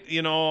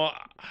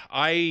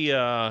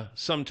 I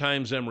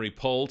sometimes am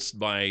repulsed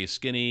by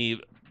skinny,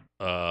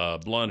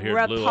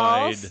 blonde-haired,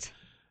 blue-eyed.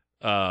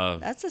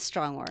 That's a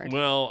strong word.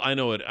 Well, I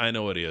know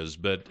it is,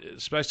 but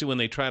especially when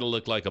they try to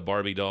look like a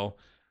Barbie doll.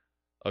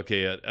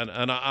 Okay,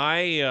 and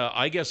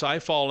I guess I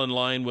fall in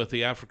line with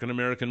the African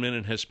American men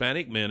and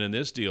Hispanic men in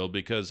this deal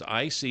because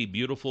I see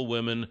beautiful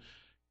women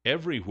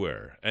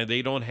everywhere, and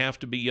they don't have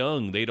to be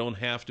young, they don't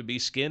have to be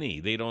skinny,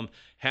 they don't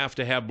have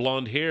to have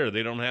blonde hair,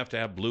 they don't have to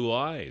have blue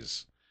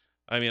eyes.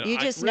 I mean, you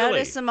just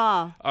notice them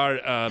all.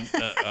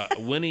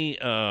 Winnie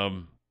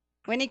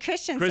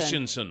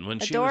Christensen, when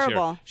she was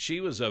here,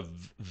 she was a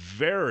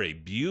very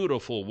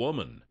beautiful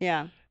woman.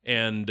 Yeah.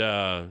 And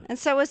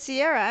so was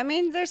Sierra. I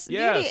mean, there's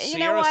beauty.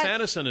 Sierra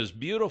Sanderson is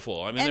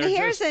beautiful. I mean, and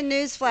here's a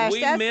news flash.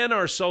 We men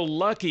are so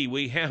lucky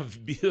we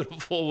have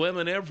beautiful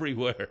women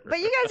everywhere. But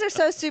you guys are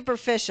so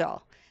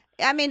superficial.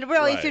 I mean,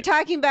 really, if you're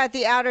talking about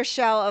the outer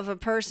shell of a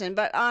person,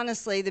 but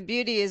honestly, the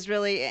beauty is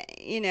really,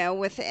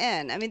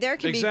 within. I mean, there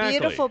can be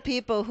beautiful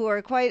people who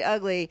are quite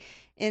ugly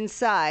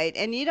inside,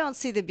 and you don't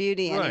see the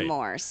beauty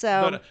anymore.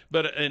 So,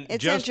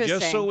 it's interesting.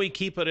 Just so we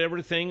keep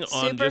everything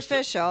on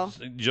superficial,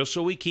 just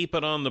so we keep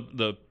it on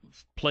the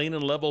plain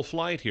and level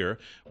flight here,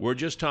 we're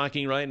just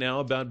talking right now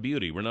about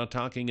beauty. We're not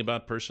talking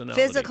about personality,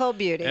 physical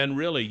beauty. And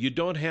really, you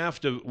don't have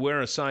to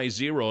wear a size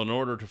 0 in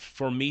order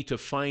for me to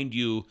find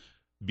you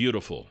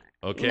beautiful.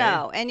 Okay.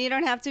 No, and you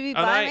don't have to be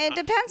it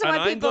depends on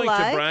what people I'm going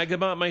like. to brag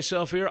about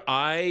myself here.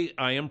 I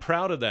am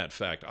proud of that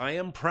fact. I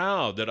am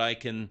proud that I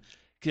can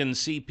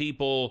see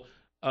people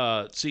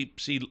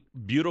see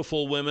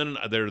beautiful women.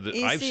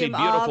 I've seen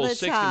beautiful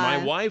 60.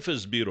 My wife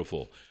is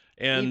beautiful,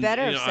 and you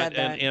better have said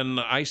that. And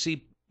I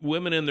see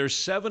women in their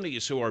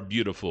 70s who are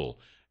beautiful.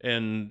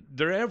 And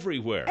they're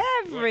everywhere.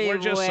 We're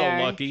just so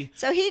lucky.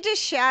 So he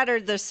just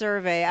shattered the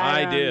survey.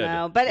 I don't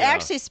know. But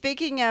actually,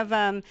 speaking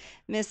of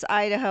Miss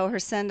Idaho, her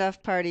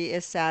send-off party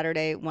is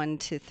Saturday, 1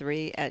 to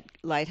 3 at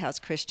Lighthouse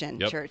Christian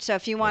Church. So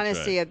if you want to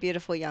see a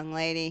beautiful young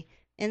lady,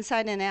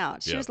 inside and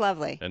out, she was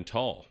lovely. And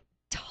tall.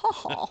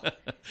 Tall.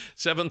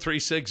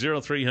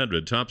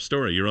 736-0300, top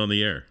story. You're on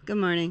the air. Good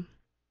morning.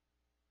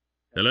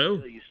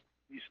 Hello? You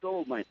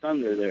stole my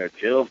thunder there,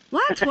 Jill.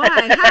 What?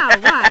 Why? How?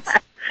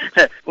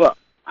 What? Well,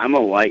 I'm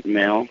a white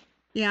male.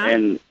 Yeah.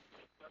 And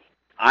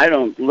I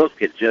don't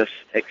look at just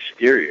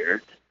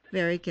exterior.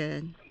 Very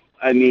good.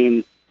 I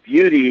mean,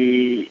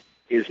 beauty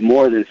is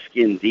more than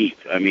skin deep.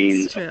 I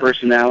mean, a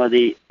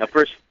personality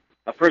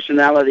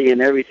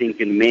and everything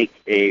can make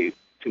to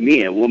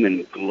me, a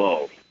woman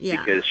glow.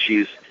 Yeah. Because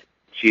she's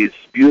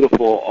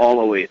beautiful all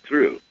the way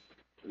through.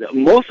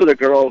 Most of the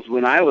girls,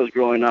 when I was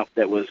growing up,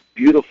 that was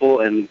beautiful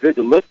and good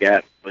to look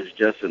at, was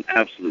just an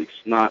absolute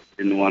snot,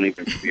 didn't want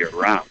even to be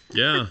around.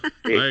 Yeah,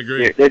 I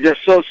agree. They're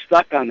just so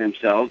stuck on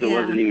themselves, it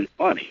wasn't even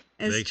funny.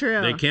 It's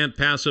true. They can't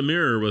pass a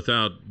mirror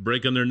without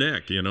breaking their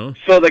neck, you know?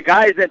 So the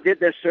guys that did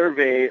this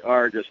survey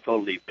are just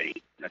totally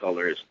fake. That's all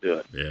there is to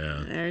it.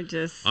 Yeah. They're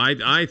just...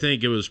 I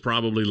think it was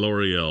probably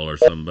L'Oreal or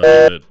somebody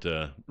that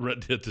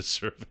did the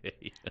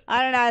survey.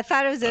 I don't know. I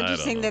thought it was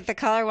interesting that the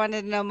caller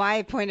wanted to know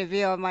my point of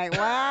view. I'm like,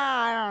 well,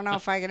 I don't know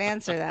if I could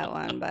answer that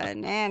one. But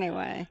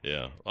anyway.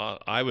 Yeah.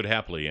 I would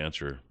happily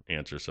answer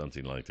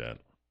something like that.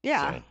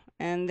 Yeah. So.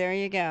 And there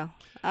you go.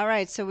 All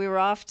right, so we were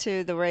off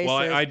to the races.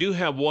 Well, I do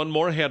have one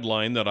more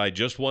headline that I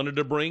just wanted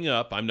to bring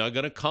up. I'm not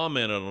going to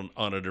comment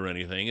on it or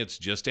anything. It's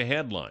just a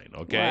headline,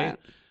 okay? What?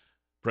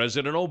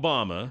 President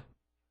Obama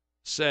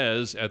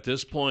says at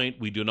this point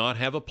we do not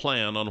have a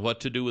plan on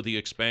what to do with the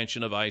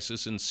expansion of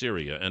ISIS in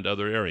Syria and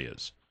other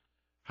areas.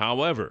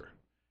 However,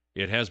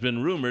 it has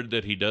been rumored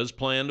that he does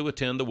plan to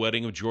attend the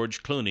wedding of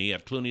George Clooney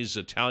at Clooney's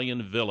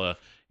Italian villa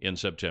in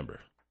September.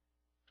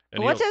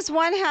 And what does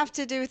one have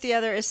to do with the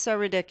other is so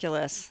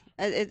ridiculous.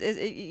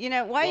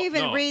 Why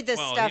even read this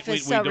stuff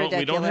is so ridiculous.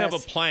 We don't have a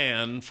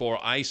plan for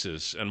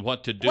ISIS and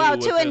what to do. Well,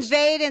 with to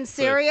invade in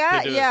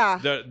Syria, yeah.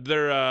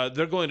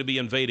 They're going to be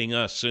invading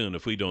us soon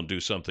if we don't do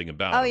something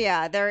about it. Oh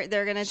yeah, they're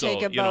going to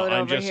take a boat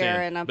over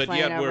here and a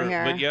plane over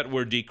here. But yet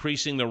we're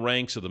decreasing the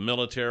ranks of the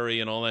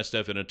military and all that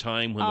stuff in a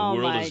time when the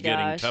world is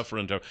getting tougher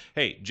and tougher.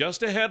 Hey,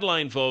 just a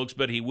headline, folks,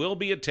 but he will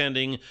be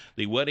attending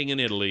the wedding in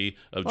Italy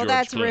of George Clooney. Well,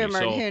 that's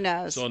rumored. Who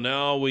knows? So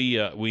now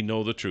we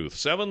know the truth.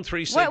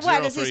 736-0300.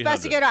 What is he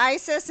supposed to go to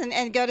ISIS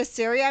and go to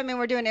Syria? I mean,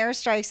 we're doing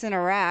airstrikes in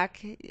Iraq.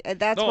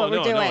 That's what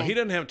we're doing. No, he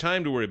doesn't have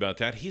time to worry about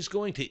that. He's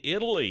going to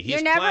Italy. He's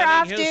You're never planning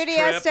off his duty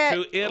trip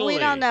to Italy. We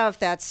don't know if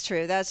that's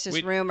true. That's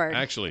just rumored.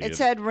 Actually, it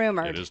said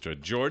rumored. It is true.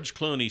 George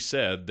Clooney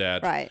said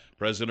that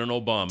President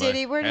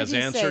Obama has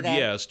answered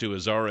yes to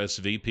his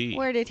RSVP.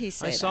 Where did he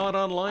say that? I saw it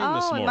online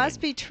this morning. Oh, it must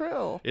be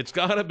true. It's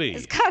got to be.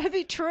 It's got to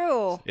be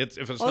true. If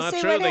it's not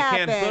true, they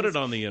can't put it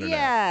on the internet.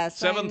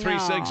 Yes,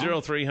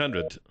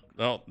 736-0300.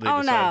 Oh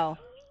no.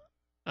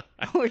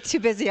 We're too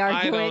busy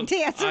arguing to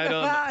answer the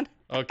phone.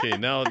 Okay,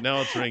 now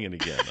it's ringing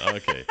again.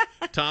 Okay.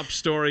 Top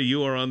story,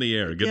 you are on the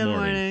air. Good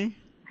morning.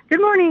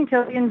 Good morning,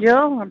 Kelly and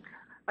Jill.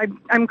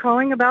 I'm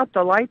calling about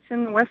the lights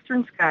in the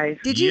western skies.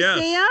 Did you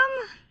see them?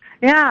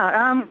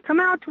 Yeah, come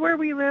out to where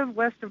we live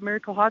west of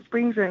Miracle Hot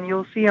Springs, and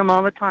you'll see them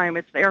all the time.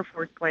 It's the Air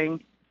Force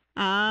plane.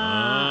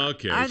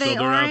 Okay. Are they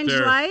orange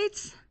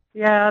lights?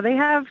 Yeah, they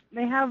have,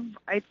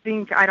 I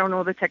think, I don't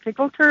know the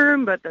technical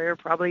term, but they're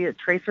probably a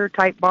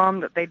tracer-type bomb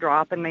that they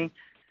drop, and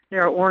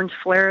they're an orange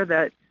flare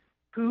that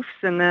poofs,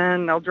 and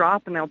then they'll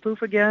drop, and they'll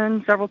poof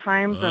again several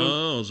times.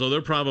 So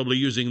they're probably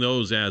using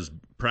those as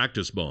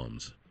practice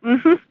bombs.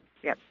 Mm-hmm,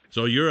 yep.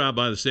 So you're out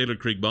by the Sailor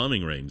Creek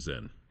bombing range,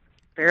 then?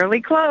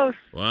 Fairly close.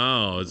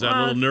 Wow, is that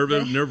a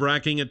little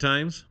nerve-wracking at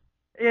times?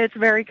 It's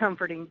very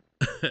comforting.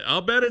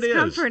 I'll bet it is.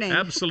 Comforting.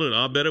 Absolutely,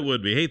 I'll bet it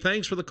would be. Hey,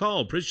 thanks for the call.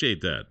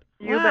 Appreciate that.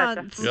 You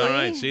betcha. All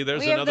right, see,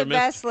 there's we have another the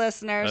best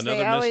listeners.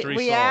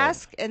 We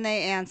ask and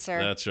they answer.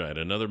 That's right,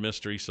 another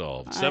mystery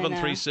solved.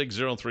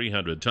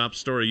 736-0300, top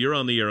story. You're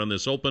on the air on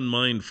this Open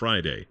Mind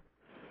Friday.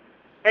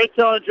 Hey,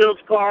 Jill,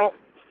 it's Carl.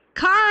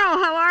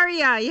 Carl, how are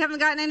you? You haven't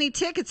gotten any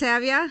tickets,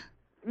 have you?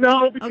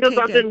 No, because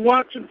I've been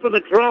watching for the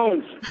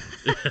drones.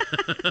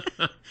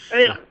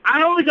 Hey,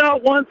 I only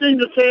got one thing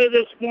to say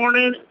this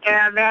morning,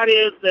 and that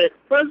is that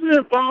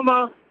President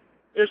Obama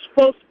is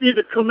supposed to be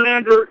the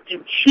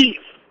commander-in-chief.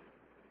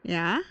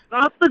 Yeah?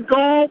 Not the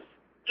golf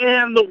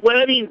and the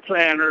wedding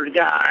planner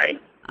guy.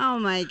 Oh,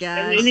 my gosh.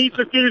 And he needs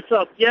to do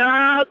something.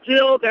 Yeah,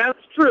 Jill, that's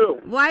true.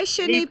 Why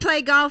shouldn't he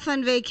play golf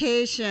on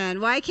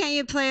vacation? Why can't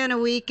you play on a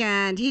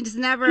weekend? He's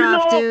never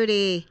off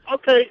duty.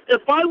 Okay,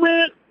 if I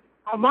went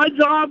on my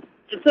job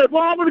and said,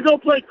 well, I'm going to go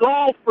play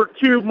golf for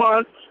 2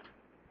 months,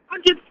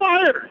 I'd get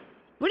fired.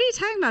 What are you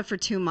talking about for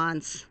 2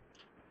 months?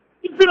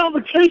 He's been on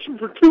vacation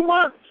for 2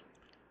 months.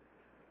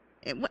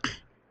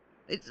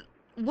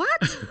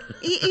 What?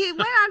 he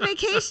went on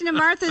vacation to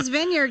Martha's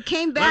Vineyard,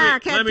 came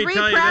back, had 3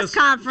 press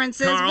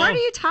conferences. Carl, what are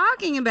you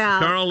talking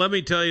about? Carl, let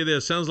me tell you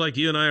this. Sounds like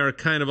you and I are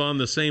kind of on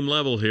the same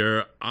level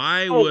here.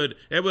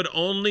 It would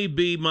only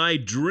be my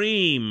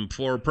dream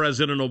for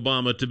President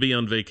Obama to be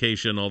on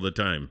vacation all the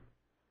time.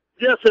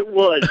 Yes, it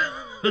would.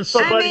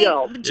 Somebody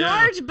else.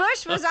 George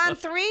Bush was on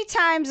 3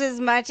 times as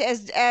much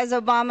as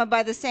Obama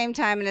by the same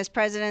time in his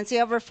presidency,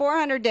 over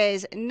 400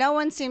 days. No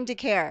one seemed to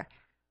care.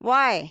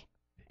 Why?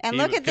 And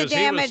look at the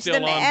damage. He was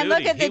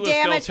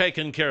still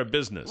taking care of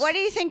business. What do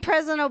you think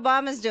President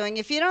Obama's doing?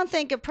 If you don't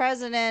think a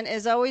president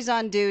is always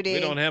on duty, we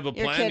don't have a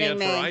plan yet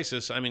for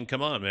ISIS. I mean,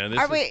 come on, man.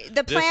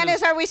 The plan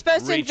is, are we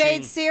supposed to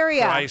invade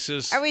Syria?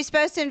 Crisis. Are we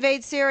supposed to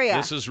invade Syria?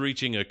 This is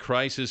reaching a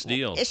crisis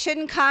deal.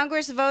 Shouldn't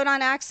Congress vote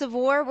on acts of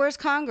war? Where's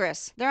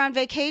Congress? They're on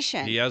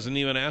vacation. He hasn't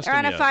even asked them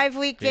yet. They're on a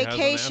 5-week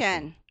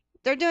vacation.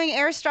 They're doing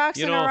airstrikes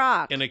in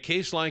Iraq. In a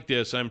case like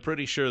this, I'm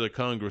pretty sure the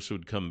Congress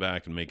would come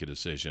back and make a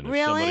decision. If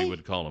really? Somebody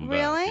would call him back.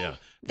 Really? Yeah.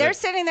 They're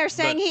sitting there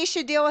saying he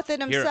should deal with it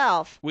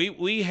himself.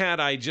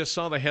 I just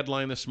saw the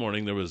headline this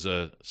morning. There was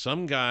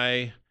some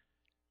guy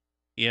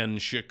in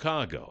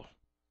Chicago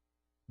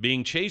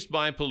being chased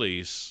by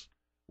police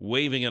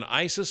waving an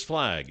ISIS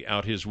flag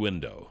out his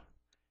window.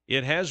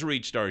 It has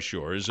reached our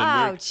shores,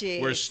 and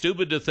we're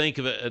stupid to think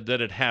of it,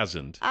 that it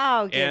hasn't.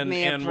 Oh, give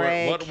me a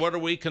break. What are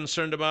we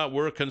concerned about?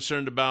 We're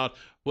concerned about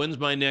when's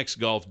my next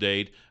golf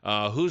date?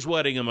 Whose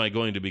wedding am I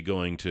going to be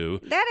going to?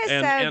 That is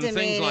and demeaning.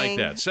 Things like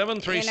that.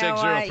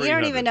 7360300. You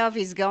don't even know if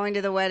he's going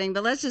to the wedding,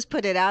 but let's just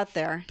put it out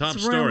there. Top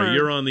story.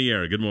 You're on the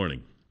air. Good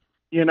morning.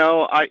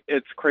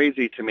 It's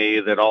crazy to me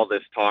that all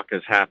this talk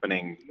is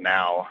happening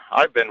now.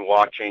 I've been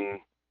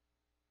watching.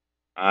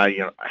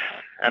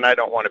 And I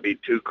don't want to be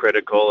too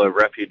critical of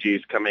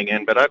refugees coming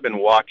in, but I've been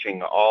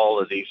watching all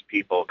of these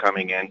people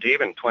coming in to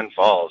even Twin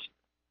Falls.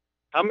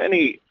 How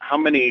many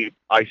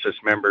ISIS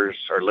members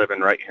are living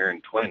right here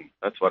in Twin?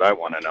 That's what I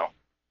want to know.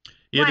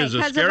 It is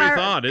a scary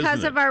thought, isn't it?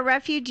 Because of our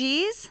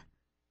refugees?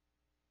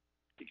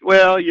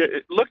 Well,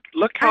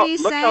 look how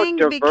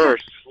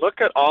diverse.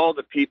 Look at all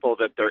the people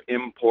that they're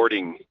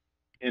importing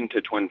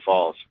into Twin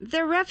Falls.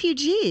 They're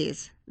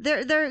refugees.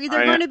 They're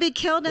going to be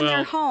killed in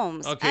their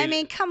homes. Okay. I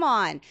mean, come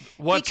on.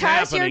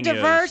 Because you're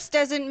diverse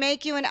doesn't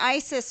make you an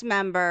ISIS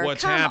member.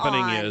 What's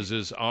happening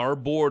is our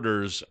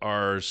borders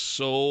are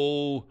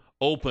so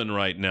open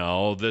right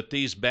now that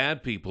these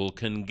bad people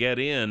can get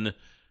in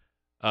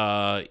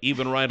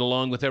even right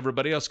along with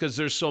everybody else, because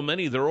there's so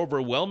many. They're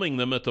overwhelming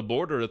them at the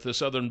border, at the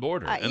southern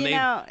border. And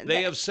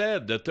they have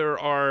said that there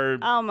are...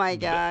 Oh, my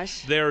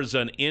gosh. There's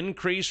an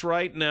increase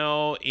right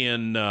now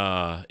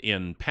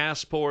in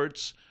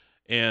passports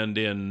and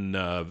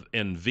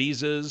in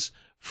visas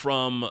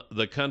from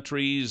the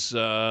countries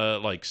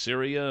like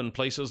Syria and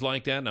places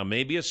like that. Now,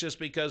 maybe it's just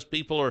because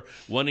people are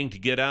wanting to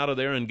get out of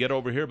there and get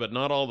over here, but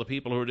not all the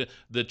people who are...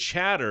 The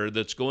chatter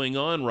that's going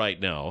on right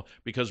now,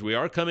 because we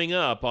are coming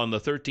up on the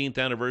 13th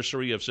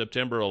anniversary of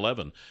September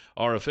 11,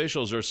 our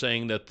officials are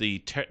saying that the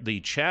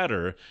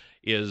chatter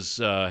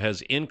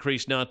has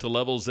increased now to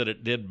levels that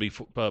it did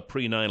before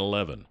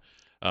pre-9/11.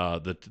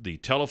 The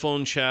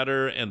telephone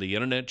chatter and the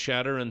internet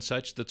chatter and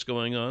such that's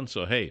going on.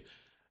 So, hey...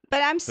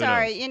 But I'm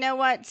sorry, you know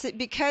what?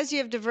 Because you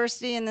have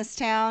diversity in this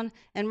town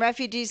and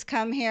refugees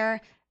come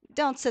here,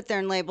 don't sit there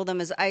and label them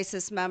as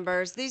ISIS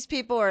members. These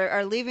people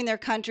are leaving their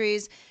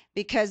countries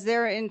because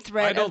they're in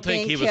threat of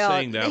being killed. I don't think he was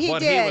saying that. He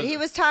did. He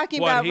was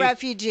talking about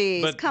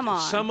refugees. But come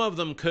on. Some of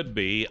them could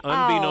be,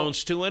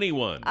 unbeknownst to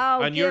anyone.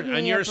 Oh, and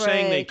you're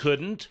saying they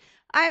couldn't?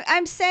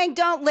 I'm saying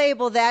don't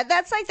label that.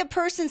 That's like the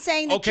person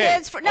saying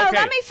kids...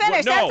 Let me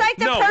finish. That's like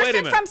the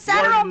person from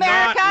Central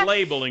America not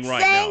labeling right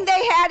saying now.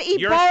 They had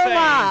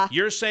Ebola.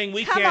 You're saying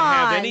we can't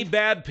have any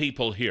bad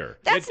people here.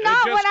 That's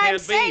not what I'm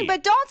saying.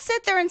 But don't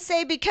sit there and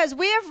say because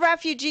we have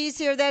refugees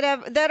here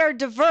that are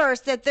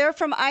diverse, that they're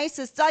from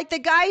ISIS. Like the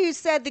guy who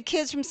said the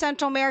kids from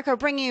Central America are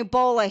bringing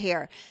Ebola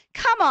here.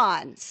 Come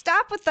on,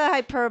 stop with the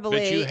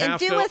hyperbole and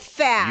do with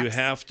facts. You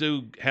have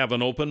to have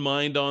an open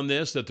mind on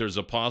this, that there's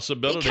a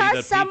possibility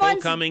that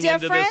people coming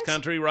into this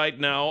country right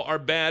now are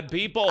bad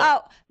people.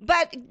 Oh,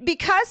 but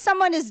because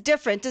someone is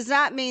different does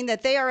not mean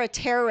that they are a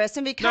terrorist.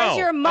 And because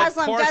you're a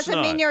Muslim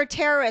doesn't mean you're a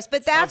terrorist.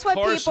 But that's what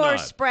people are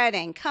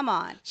spreading. Come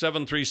on.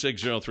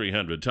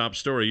 7360300. Top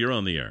story. You're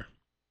on the air.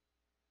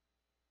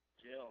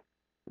 Jill.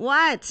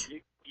 What?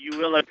 You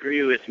will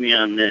agree with me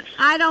on this.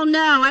 I don't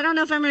know. I don't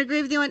know if I'm going to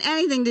agree with you on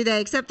anything today,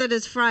 except that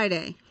it's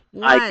Friday.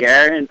 What?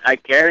 I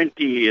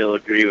guarantee you'll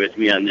agree with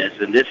me on this,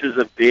 and this is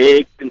a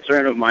big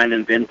concern of mine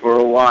and been for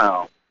a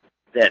while,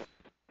 that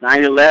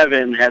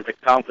 9/11 has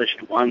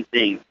accomplished one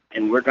thing,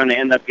 and we're going to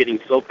end up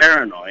getting so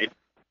paranoid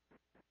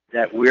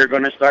that we're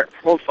going to start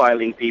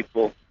profiling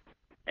people,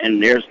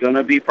 and there's going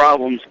to be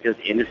problems because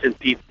innocent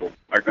people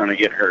are going to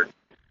get hurt.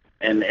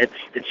 And it's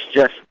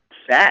just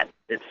sad.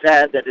 It's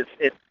sad that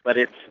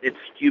it's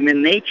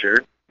human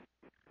nature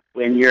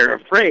when you're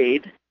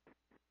afraid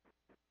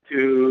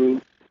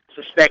to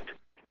suspect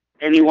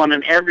anyone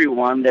and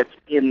everyone that's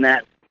in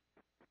that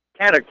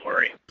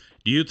category.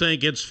 Do you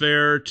think it's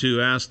fair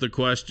to ask the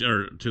question,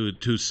 or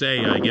to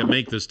say,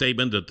 make the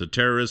statement that the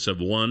terrorists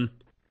have won?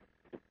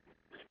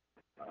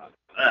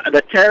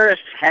 The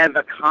terrorists have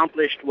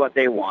accomplished what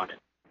they wanted,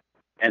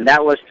 and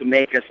that was to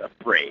make us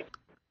afraid.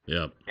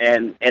 Yep.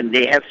 And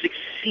they have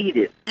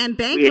succeeded. And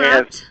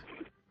bankrupt.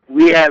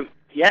 We have,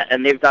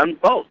 and they've done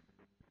both,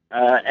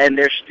 and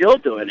they're still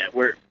doing it.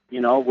 We're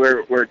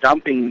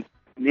dumping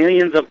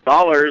millions of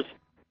dollars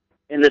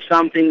into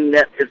something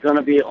that is going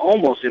to be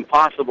almost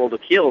impossible to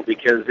kill,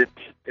 because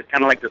it's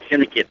kind of like the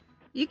syndicate.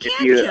 You can't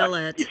kill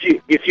it.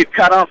 If you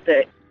cut off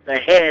the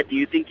head, do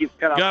you think you've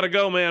cut off? Gotta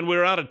go, man.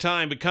 We're out of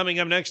time. But coming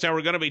up next hour,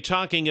 we're going to be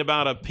talking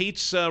about a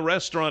pizza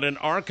restaurant in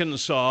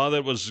Arkansas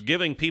that was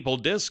giving people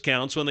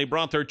discounts when they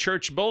brought their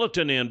church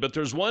bulletin in. But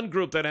there's one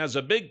group that has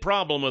a big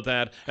problem with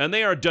that, and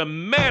they are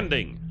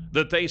demanding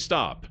that they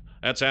stop.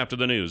 That's after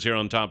the news here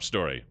on Top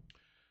Story.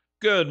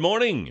 Good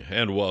morning,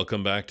 and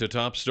welcome back to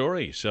Top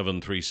Story.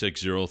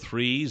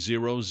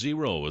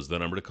 7360300 is the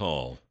number to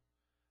call.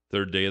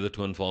 Third day of the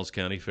Twin Falls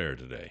County Fair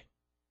today.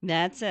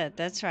 That's it.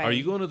 That's right. Are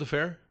you going to the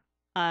fair?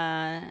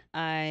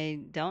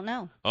 I don't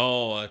know.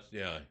 Oh,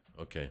 yeah.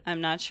 Okay.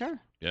 I'm not sure.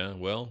 Yeah,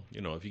 well,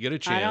 if you get a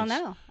chance. I don't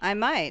know. I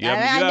might. Yeah,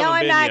 I know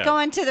I'm not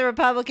going to the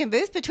Republican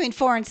booth between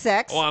 4 and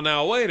 6. Well,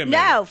 now, wait a minute.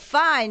 No,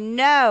 fine,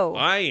 no.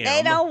 I am.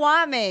 They don't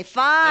want me.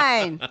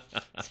 Fine.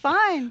 It's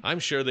fine. I'm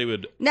sure they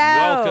would No.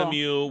 welcome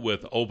you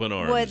with open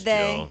arms, Would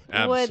they? Joe.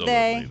 Absolutely, Would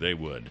they? They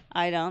would.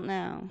 I don't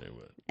know. They would.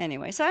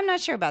 Anyway, so I'm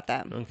not sure about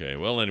that. Okay,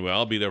 well, anyway,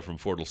 I'll be there from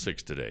 4 till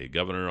 6 today.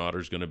 Governor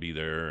Otter's going to be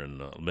there,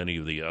 and many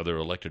of the other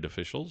elected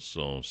officials,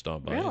 so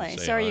stop by. Really? And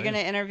say So are you hi. going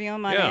to interview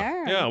them on Yeah,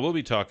 air? yeah, we'll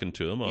be talking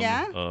to them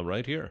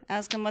right here.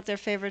 Ask them what their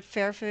favorite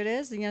fair food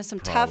is. Some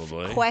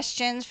Probably. tough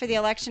questions for the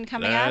election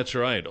coming up. That's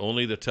right.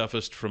 Only the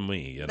toughest from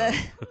me,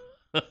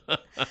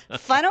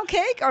 Funnel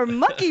cake or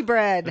monkey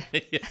bread?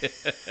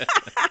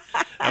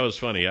 That was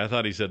funny. I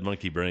thought he said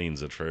monkey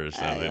brains at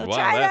first. I mean, wow,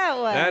 try that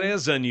one. that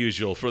is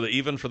unusual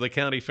even for the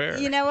county fair.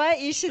 You know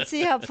what? You should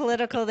see how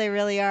political they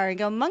really are and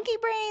go monkey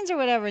brains or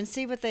whatever and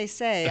see what they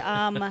say.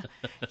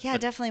 Yeah,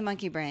 definitely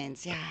monkey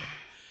brains.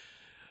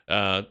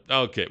 Yeah.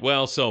 Okay.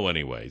 Well, so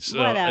anyways,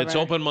 Whatever. It's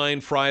Open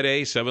Mind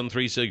Friday.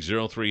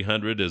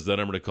 7360300 is the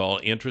number to call.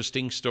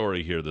 Interesting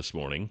story here this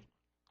morning.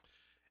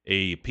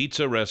 A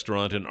pizza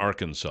restaurant in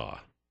Arkansas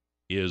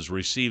is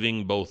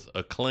receiving both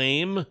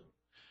acclaim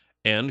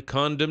and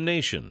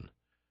condemnation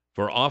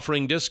for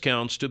offering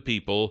discounts to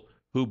people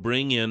who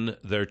bring in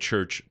their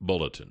church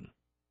bulletin.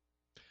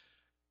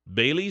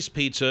 Bailey's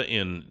Pizza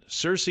in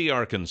Searcy,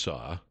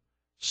 Arkansas,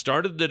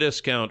 started the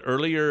discount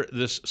earlier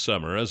this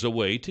summer as a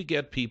way to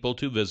get people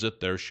to visit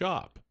their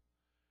shop.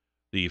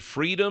 The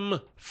Freedom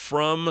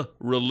from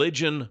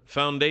Religion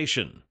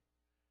Foundation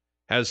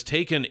has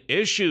taken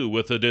issue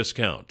with the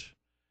discount,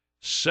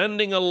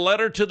 sending a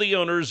letter to the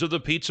owners of the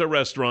pizza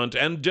restaurant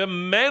and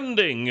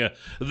demanding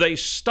they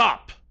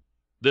stop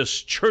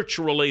this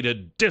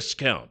church-related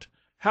discount.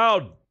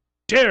 How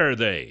dare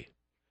they?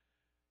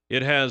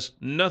 It has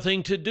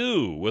nothing to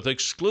do with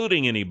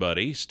excluding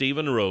anybody.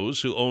 Stephen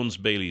Rose, who owns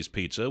Bailey's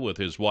Pizza with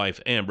his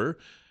wife Amber,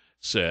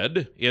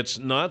 said it's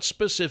not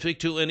specific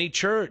to any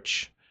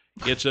church.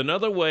 It's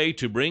another way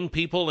to bring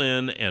people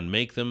in and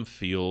make them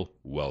feel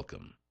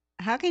welcome.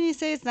 How can you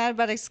say it's not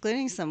about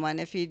excluding someone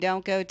if you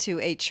don't go to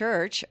a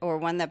church or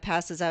one that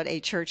passes out a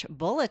church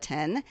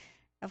bulletin?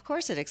 Of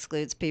course it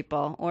excludes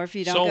people. Or if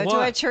you don't go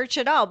to a church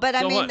at all. But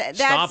I mean, that's...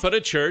 Stop at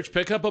a church,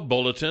 pick up a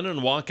bulletin,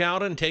 and walk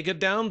out and take it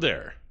down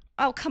there.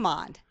 Oh, come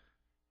on.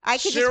 I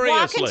could Seriously.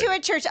 just walk into a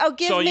church. Oh,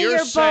 give me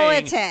your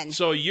bulletin.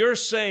 So you're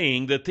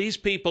saying that these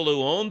people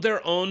who own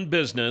their own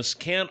business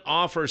can't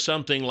offer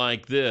something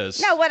like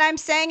this? No, what I'm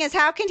saying is,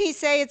 how can he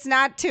say it's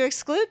not to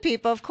exclude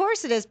people? Of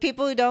course it is.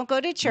 People who don't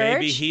go to church.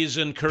 Maybe he's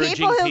encouraging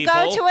people who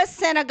go to a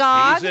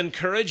synagogue. He's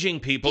encouraging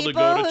people to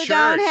people go to who church.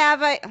 Don't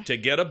have to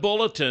get a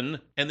bulletin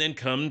and then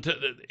come to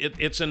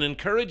it's an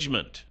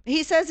encouragement.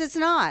 He says it's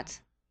not.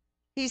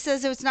 He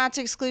says it's not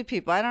to exclude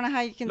people. I don't know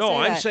how you can say that. No,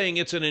 I'm saying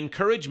it's an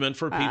encouragement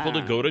for people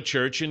to go to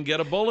church and get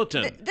a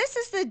bulletin. This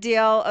is the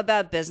deal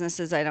about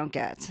businesses I don't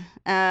get.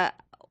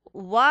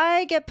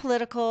 Why get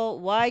political?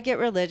 Why get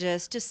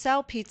religious? Just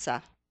sell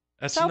pizza.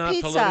 That's sell not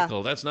pizza.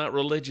 Political. That's not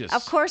religious.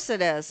 Of course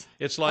it is.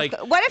 It's like...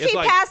 What if he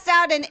passed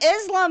out an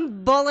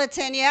Islam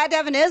bulletin? You had to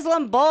have an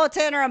Islam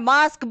bulletin or a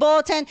mosque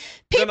bulletin.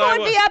 People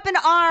would be up in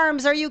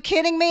arms. Are you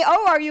kidding me?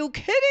 Oh, are you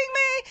kidding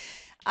me?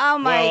 Oh,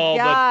 my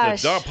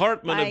gosh. The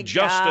Department of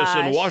Justice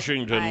in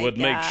Washington would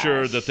make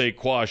sure that they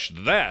quash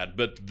that.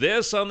 But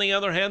this, on the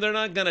other hand, they're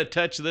not going to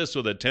touch this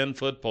with a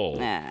 10-foot pole.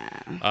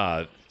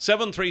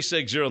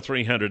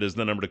 7360300 is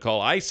the number to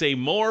call. I say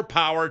more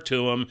power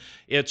to them.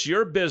 It's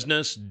your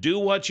business. Do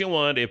what you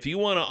want. If you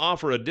want to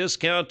offer a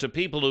discount to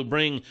people who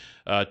bring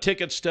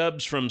ticket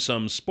stubs from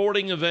some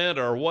sporting event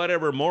or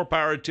whatever, more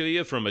power to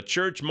you. From a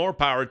church, more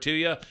power to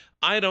you.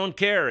 I don't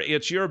care.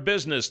 It's your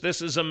business.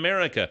 This is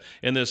America.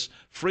 And this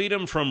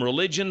Freedom from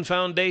Religion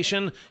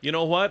Foundation, you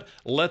know what?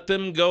 Let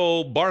them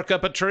go bark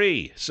up a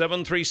tree.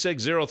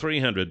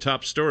 7360300.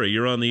 Top story.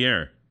 You're on the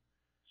air.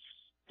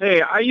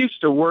 Hey, I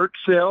used to work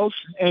sales,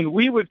 and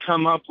we would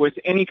come up with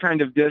any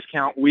kind of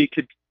discount we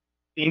could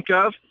think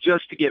of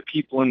just to get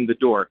people in the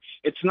door.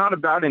 It's not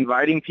about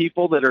inviting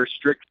people that are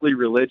strictly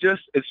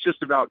religious. It's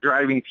just about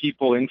driving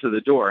people into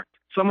the door.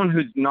 Someone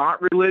who's not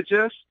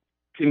religious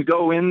can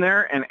go in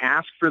there and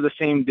ask for the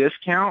same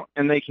discount,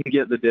 and they can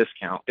get the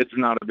discount. It's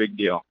not a big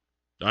deal.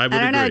 I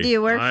don't know. Do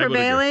you work for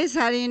Bailey's?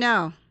 How do you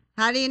know?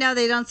 How do you know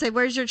they don't say,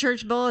 "Where's your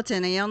church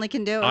bulletin?" And you only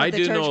can do it with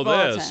the church bulletin.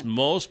 I do know this.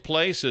 Most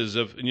places,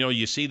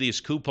 you see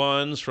these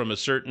coupons from a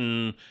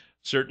certain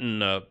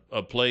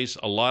place.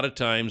 A lot of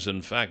times,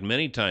 in fact,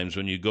 many times,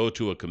 when you go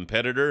to a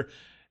competitor,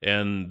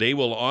 and they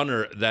will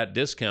honor that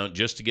discount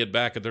just to get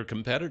back at their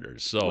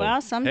competitors. So,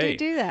 well, some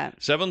do that.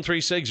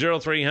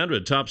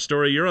 7360300, top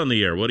story. You're on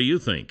the air. What do you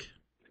think?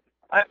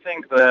 I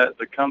think that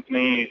the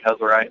company has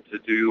a right to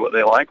do what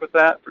they like with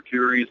that for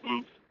two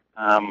reasons.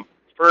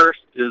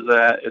 First is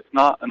that it's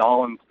not an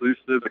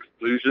all-inclusive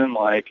exclusion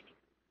like,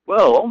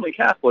 well, only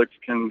Catholics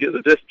can get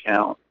a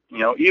discount.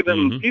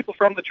 Even people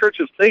from the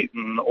Church of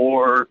Satan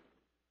or,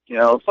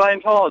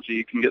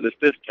 Scientology can get this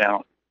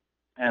discount.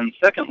 And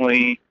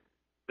secondly,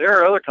 there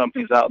are other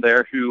companies out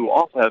there who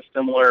also have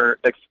similar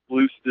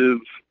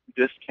exclusive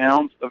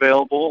discounts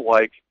available,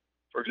 like,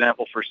 for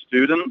example, for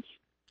students.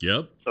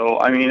 Yep. So,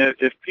 I mean,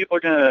 if people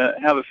are going to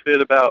have a fit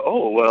about,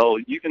 oh, well,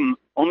 you can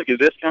only get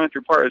a discount if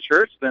you're part of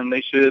church, then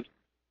they should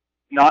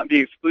not be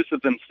exclusive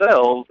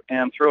themselves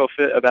and throw a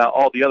fit about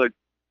all the other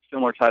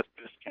similar types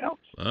of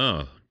discounts.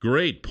 Oh,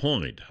 great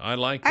point. I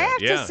like that. I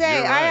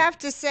have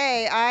to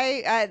say,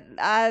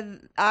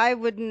 I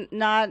would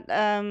not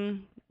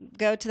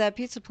go to that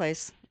pizza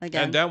place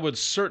again. And that would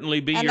certainly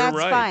be and your that's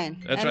right.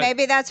 Fine. That's and right.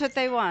 Maybe that's what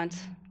they want.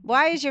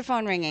 Why is your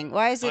phone ringing?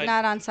 Why is it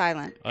not on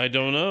silent? I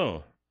don't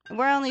know.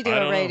 We're only doing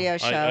a radio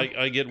show.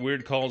 I get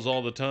weird calls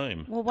all the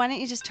time. Well, why don't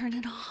you just turn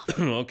it off?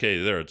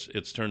 Okay, there,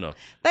 it's turned off.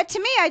 But to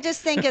me, I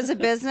just think as a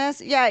business,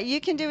 yeah, you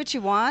can do what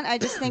you want. I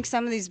just think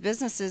some of these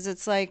businesses,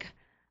 it's like,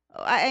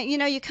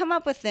 you come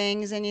up with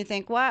things and you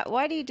think,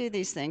 why do you do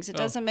these things? It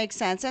doesn't make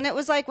sense. And it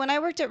was like when I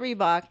worked at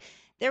Reebok,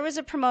 there was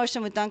a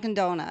promotion with Dunkin'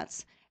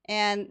 Donuts,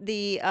 and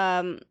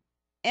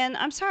and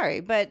I'm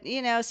sorry, but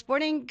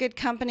sporting good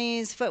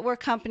companies, footwear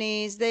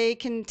companies, they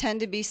can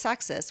tend to be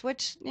sexist,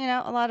 which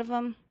a lot of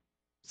them.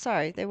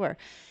 Sorry, they were.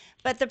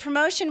 But the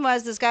promotion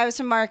was this guy was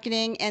from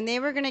marketing, and they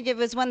were going to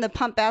give us when the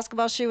pump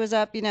basketball shoe was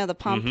up, the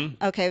pump.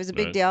 Mm-hmm. Okay, it was a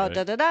big deal. Right.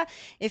 Da-da-da.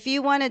 If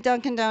you wanted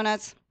Dunkin'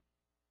 Donuts,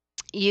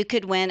 you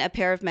could win a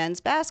pair of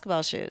men's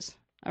basketball shoes.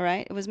 All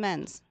right? It was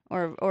men's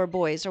or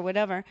boys or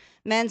whatever,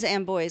 men's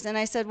and boys. And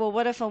I said, well,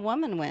 what if a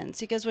woman wins?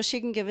 He goes, well, she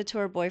can give it to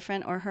her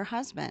boyfriend or her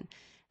husband.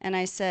 And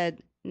I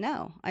said,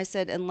 no. I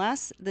said,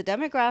 unless the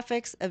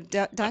demographics of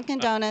Dunkin'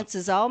 Donuts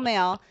is all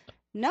male,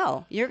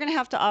 no, you're going to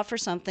have to offer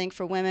something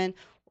for women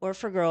or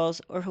for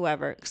girls or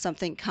whoever,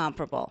 something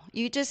comparable.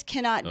 You just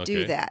cannot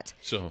do that.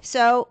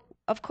 So,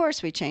 of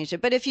course, we changed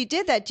it. But if you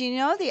did that, do you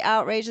know the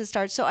outrage that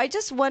starts? So I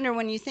just wonder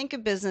when you think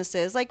of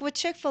businesses, like with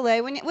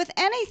Chick-fil-A, with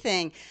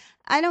anything,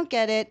 I don't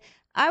get it.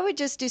 I would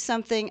just do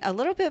something a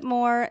little bit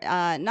more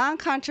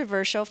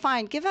non-controversial.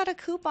 Fine, give out a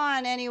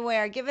coupon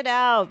anywhere. Give it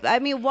out. I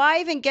mean,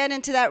 why even get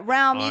into that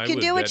realm? You can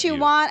do what you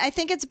want. I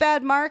think it's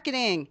bad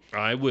marketing.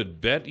 I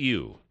would bet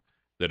you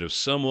that if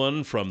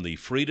someone from the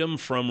Freedom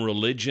from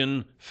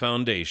Religion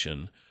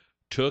Foundation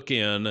took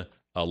in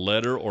a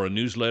letter or a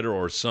newsletter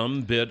or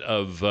some bit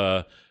of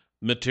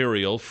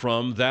material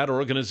from that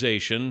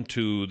organization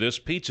to this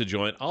pizza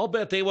joint, I'll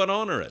bet they would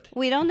honor it.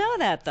 We don't know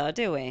that, though,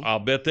 do we? I'll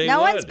bet they would.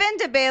 No one's been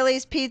to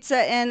Bailey's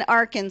Pizza in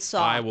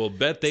Arkansas. I will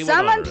bet they would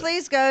honor it. Someone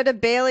please go to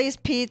Bailey's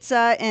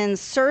Pizza in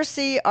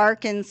Searcy,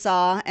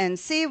 Arkansas, and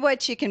see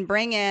what you can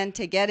bring in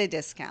to get a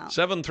discount.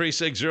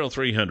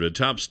 7360300,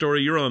 top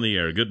story. You're on the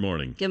air. Good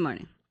morning. Good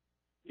morning.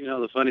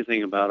 The funny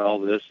thing about all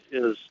this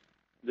is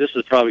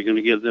probably going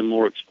to give them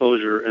more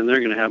exposure, and they're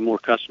going to have more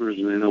customers,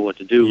 and they know what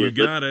to do with it.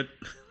 You got it.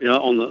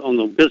 On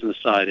the business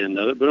side end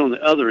of it, but on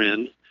the other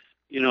end,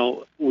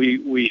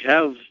 we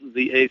have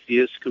the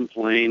atheists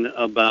complain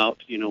about,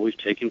 we've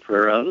taken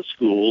prayer out of the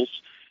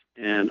schools,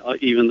 and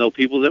even though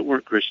people that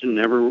weren't Christian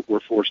never were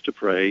forced to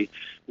pray,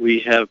 we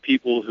have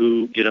people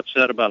who get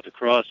upset about the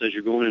cross as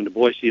you're going into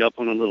Boise up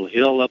on a little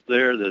hill up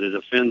there, that it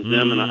offends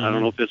them, and I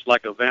don't know if it's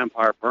like a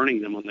vampire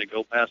burning them when they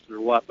go past it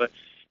or what, but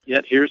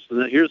yet here's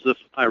the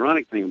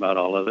ironic thing about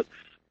all of it.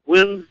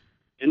 When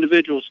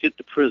individuals get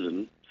to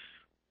prison,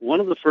 one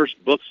of the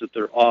first books that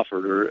they're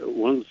offered, or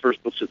one of the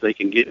first books that they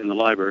can get in the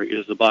library,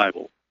 is the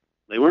Bible.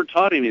 They weren't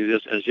taught any of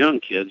this as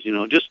young kids,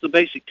 just the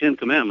basic 10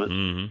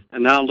 Commandments,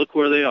 and now look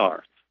where they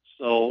are.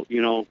 So,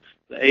 the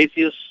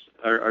atheists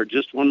are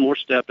just one more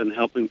step in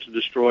helping to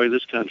destroy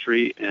this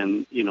country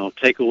and,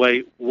 take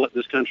away what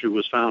this country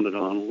was founded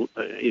on,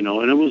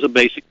 and it was a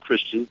basic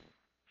Christian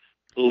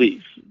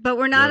belief. But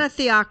we're not a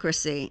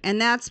theocracy,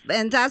 and that's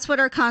what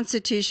our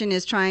Constitution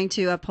is trying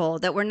to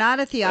uphold, that we're not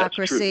a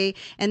theocracy,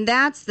 and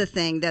that's the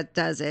thing that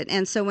does it.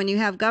 And so when you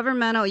have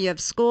you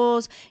have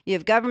schools, you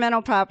have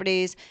governmental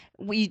properties,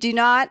 We do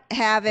not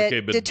have it Okay,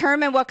 but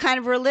determine what kind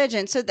of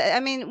religion. So,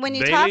 when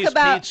you Bailey's talk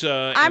about,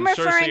 Pizza I'm in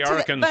referring Searcy, to,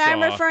 Arkansas, but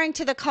I'm referring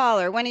to the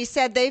caller when he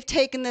said they've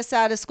taken this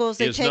out of schools,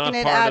 they've is taken not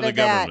it part out of the of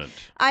that. government.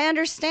 I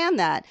understand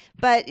that,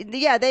 but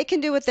yeah, they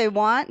can do what they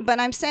want. But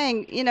I'm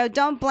saying,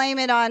 don't blame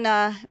it on,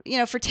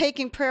 for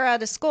taking prayer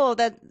out of school.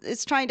 That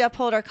it's trying to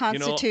uphold our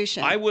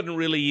Constitution. I wouldn't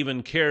really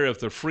even care if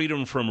the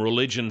Freedom from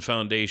Religion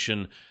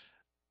Foundation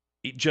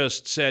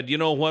just said, you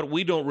know what,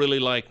 we don't really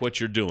like what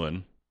you're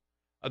doing.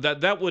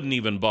 That wouldn't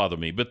even bother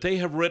me. But they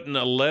have written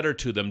a letter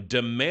to them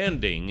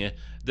demanding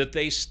that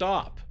they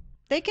stop.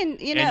 They can,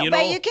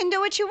 but you can do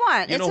what you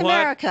want. It's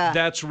America. What?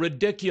 That's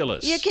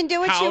ridiculous. You can do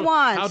what you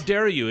want. How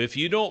dare you? If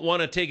you don't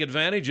want to take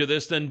advantage of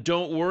this, then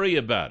don't worry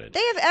about it. They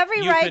have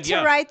every right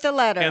to write the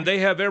letter. And they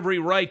have every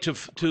right to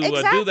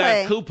do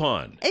that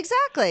coupon.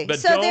 Exactly. But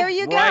so there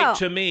you don't go. write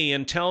to me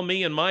and tell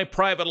me in my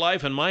private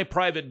life and my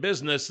private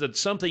business that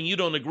something you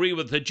don't agree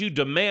with, that you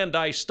demand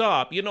I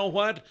stop. You know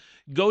what?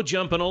 Go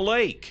jump in a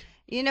lake.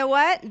 You know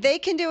what? They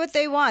can do what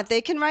they want.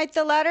 They can write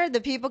the letter. The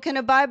people can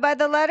abide by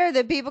the letter.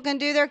 The people can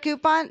do their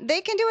coupon.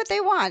 They can do what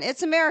they want.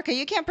 It's America.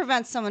 You can't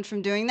prevent someone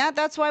from doing that.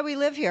 That's why we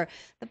live here.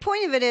 The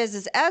point of it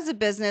is as a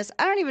business,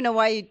 I don't even know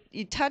why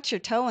you touch your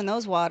toe in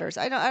those waters.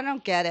 I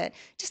don't get it.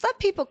 Just let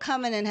people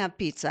come in and have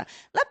pizza.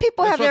 Let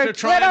people have their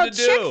little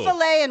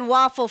Chick-fil-A and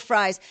waffle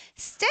fries.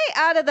 Stay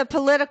out of the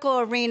political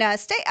arena.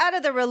 Stay out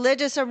of the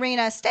religious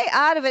arena. Stay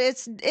out of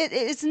it.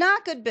 It's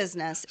not good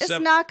business. It's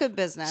not good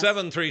business.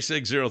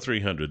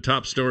 7360300.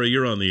 Top story.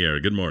 You're on the air.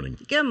 Good morning.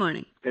 Good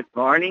morning. Good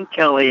morning,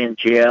 Kelly and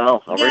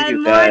Jill. How are you guys?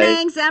 Good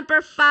morning,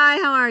 Semper Fi.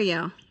 How are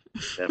you?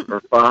 Semper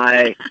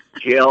Fi.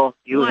 Jill,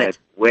 you had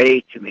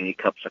way too many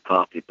cups of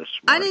coffee this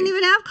morning. I didn't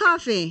even have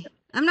coffee.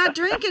 I'm not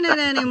drinking it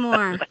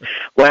anymore.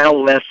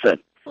 Well,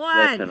 listen.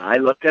 What? Listen, I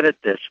look at it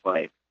this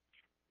way.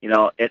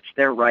 It's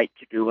their right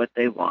to do what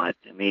they want.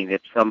 I mean,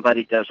 if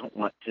somebody doesn't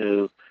want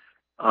to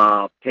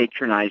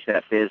patronize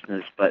that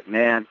business, but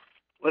man,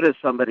 what if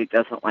somebody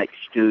doesn't like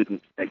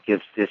students that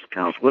gives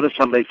discounts? What if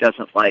somebody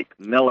doesn't like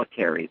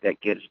military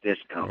that gives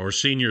discounts? Or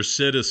senior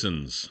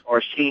citizens.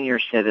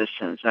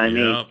 I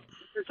mean,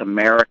 this is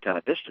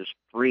America. This is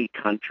free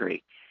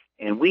country.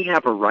 And we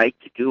have a right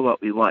to do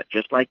what we want.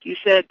 Just like you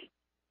said,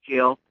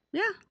 Jill.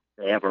 Yeah.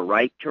 They have a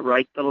right to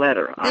write the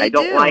letter. They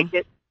don't like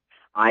it.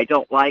 I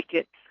don't like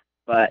it.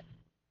 But,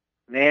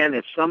 man,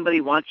 if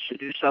somebody wants to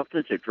do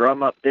something to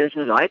drum up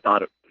business, I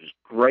thought it was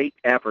great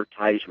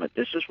advertisement.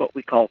 This is what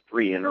we call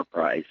free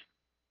enterprise.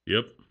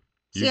 Yep.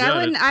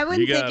 I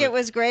wouldn't think it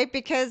was great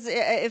because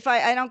if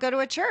I don't go to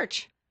a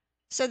church.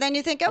 So then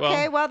you think,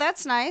 okay, well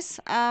that's nice.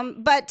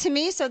 But to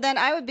me, so then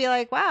I would be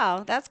like,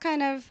 wow, that's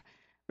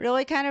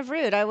really kind of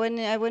rude. I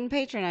wouldn't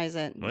patronize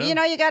it. Well,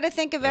 you got to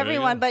think of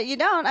everyone, but you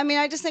don't. I mean,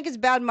 I just think it's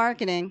bad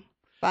marketing.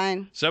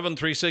 Fine.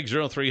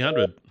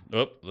 7360300.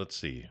 Oh, let's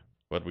see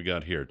what we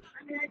got here.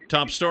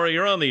 Top story.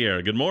 You're on the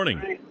air. Good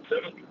morning.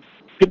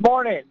 Good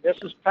morning. This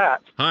is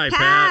Pat. Hi,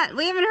 Pat.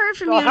 We haven't heard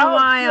from you in a How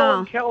is while. Jill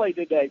and Kelly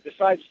today,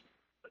 besides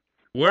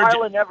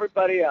riling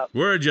everybody up?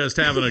 We're just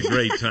having a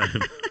great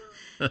time.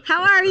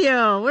 How are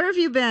you? Where have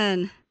you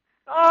been?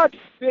 Just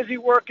busy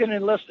working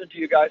and listening to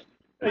you guys.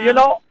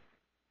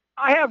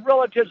 I have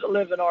relatives that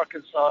live in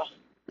Arkansas.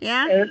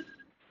 Yeah? And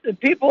the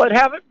people that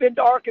haven't been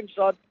to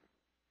Arkansas,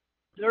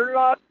 they're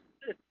not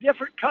a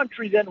different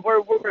country than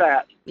where we're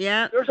at.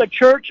 Yeah. There's a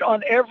church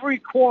on every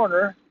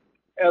corner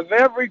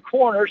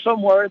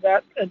somewhere in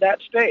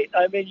that state.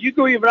 I mean, you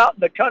go even out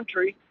in the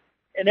country,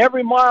 and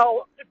every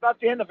mile, about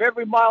the end of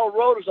every mile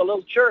road is a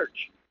little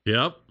church.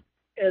 Yep.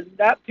 And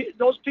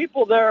those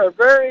people there are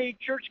very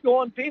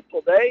church-going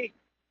people.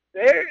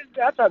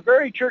 That's a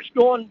very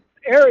church-going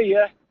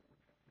area,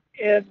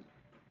 and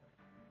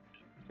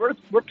we're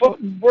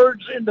putting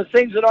words into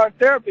things that aren't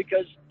there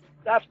because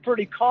that's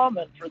pretty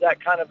common for that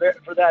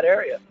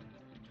area.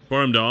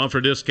 For them to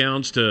offer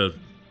discounts to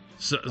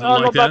I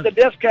don't know about the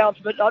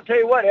discounts, but I'll tell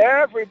you what,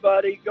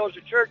 everybody goes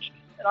to church.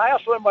 And I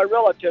asked one of my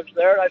relatives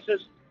there, and I says,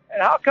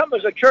 and how come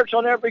there's a church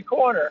on every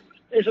corner?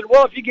 They said,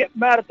 well, if you get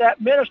mad at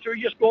that minister,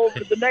 you just go over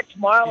to the next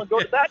mile and go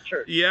to that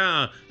church.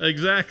 Yeah,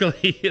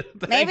 exactly.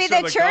 Maybe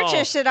the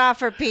churches should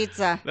offer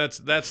pizza. That's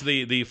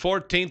the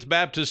 14th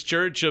Baptist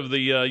Church of the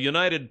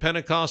United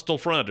Pentecostal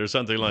Front or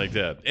something like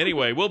that.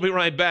 Anyway, we'll be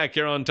right back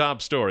here on Top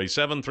Story,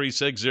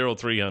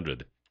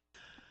 7360300.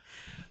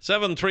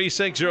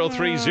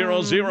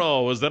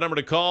 7360300 is the number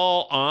to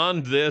call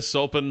on this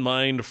Open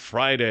Mind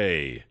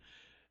Friday.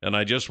 And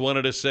I just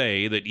wanted to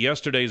say that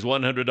yesterday's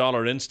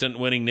 $100 instant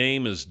winning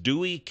name is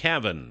Dewey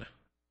Cavan.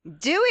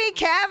 Dewey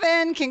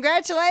Cavan,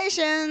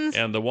 congratulations.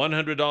 And the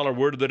 $100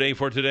 word of the day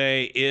for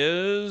today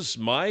is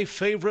my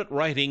favorite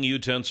writing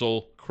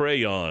utensil,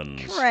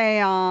 crayons.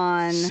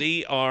 Crayons.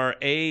 Crayons.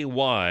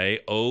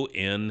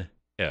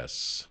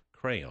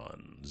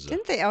 Crayons.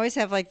 Didn't they always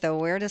have like the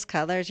weirdest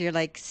colors? You're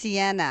like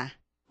sienna.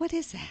 What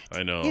is that?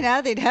 I know.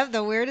 They'd have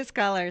the weirdest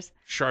colors.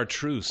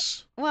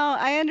 Chartreuse. Well,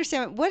 I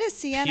understand. What is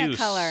sienna Puce.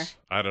 color?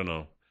 I don't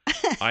know.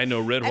 I know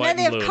red, I white, know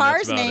they and have blue.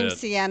 cars and that's named about it.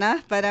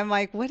 Sienna, but I'm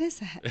like, what is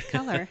that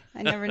color?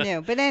 I never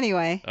knew. But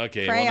anyway,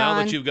 Okay, crayon. well,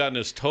 now that you've gotten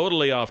us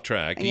totally off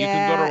track, you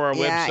can go to our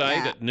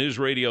website at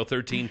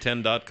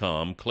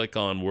newsradio1310.com, click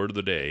on Word of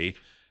the Day,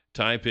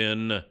 type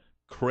in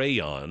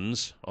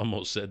crayons,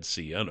 almost said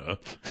Sienna,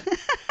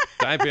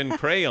 type in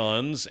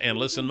crayons, and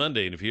listen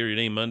Monday. And if you hear your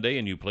name Monday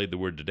and you played the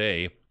word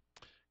today,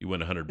 you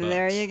win $100.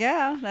 There you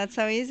go. That's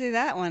how easy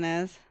that one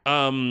is.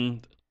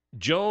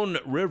 Joan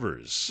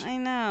Rivers I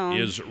know.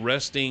 is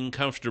resting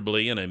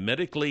comfortably in a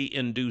medically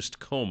induced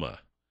coma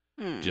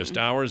just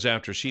hours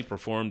after she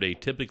performed a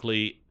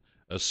typically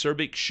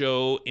acerbic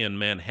show in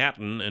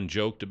Manhattan and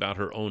joked about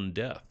her own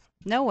death.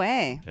 No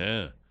way.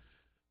 Yeah.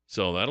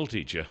 So that'll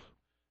teach you.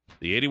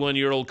 The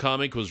 81-year-old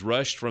comic was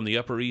rushed from the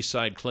Upper East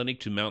Side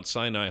Clinic to Mount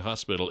Sinai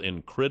Hospital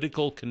in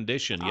critical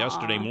condition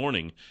yesterday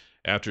morning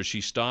after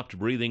she stopped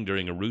breathing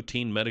during a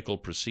routine medical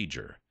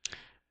procedure.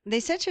 They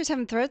said she was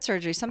having throat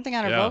surgery, something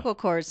on her vocal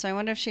cords, so I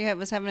wonder if she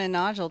was having a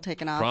nodule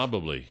taken off.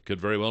 Probably.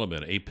 Could very well have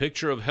been. A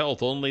picture of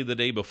health only the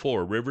day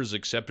before, Rivers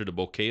accepted a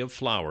bouquet of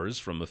flowers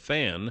from a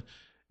fan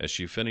as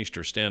she finished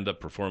her stand-up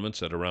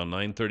performance at around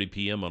 9:30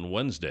 p.m. on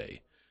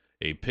Wednesday.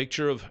 A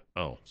picture of...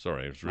 Oh,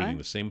 sorry, I was reading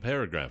the same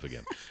paragraph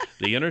again.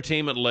 The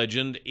entertainment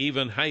legend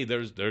even... Hey,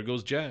 there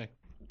goes Jack.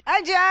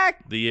 Hi,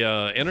 Jack! The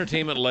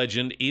entertainment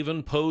legend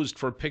even posed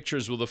for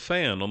pictures with a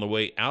fan on the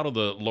way out of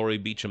the Laurie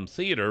Beecham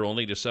Theater,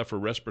 only to suffer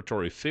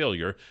respiratory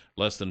failure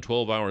less than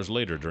 12 hours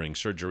later during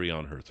surgery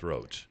on her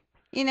throat.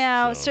 You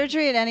know,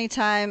 surgery at any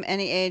time,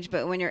 any age,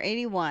 but when you're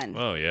 81,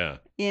 Oh, yeah.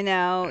 you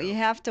know, you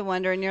have to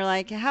wonder, and you're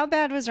like, how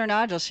bad was her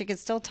nodule? She could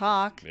still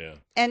talk. Yeah.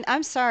 And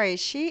I'm sorry,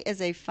 she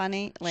is a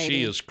funny lady.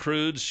 She is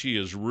crude, she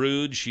is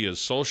rude, she is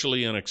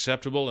socially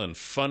unacceptable, and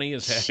funny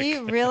as heck. She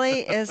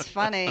really is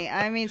funny.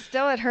 I mean,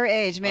 still at her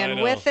age, I man,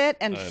 know, with it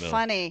and I know.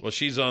 funny. Well,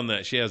 she's on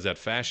that. She has that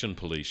Fashion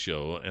Police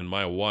show, and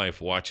my wife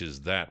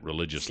watches that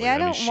religiously. See, I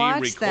mean, don't she watch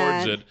records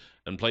that. it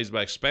and plays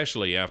back,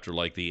 especially after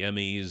like the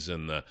Emmys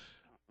and the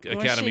Was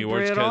Academy she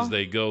Awards, brutal? because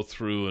they go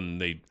through and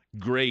they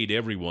grade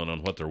everyone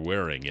on what they're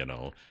wearing, you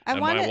know. I And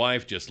my wanna-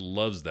 wife just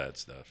loves that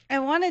stuff. I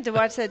wanted to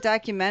watch that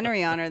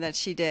documentary on her that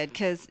she did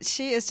because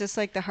she is just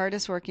like the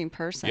hardest working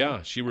person.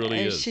 Yeah, she really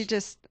And is. She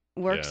just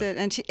works Yeah. it,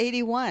 and she's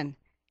 81.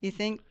 You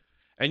think?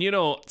 And you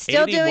know,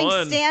 Still 81,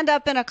 doing stand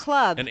up in a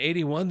club. and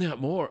 81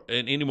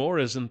 anymore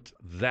isn't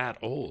that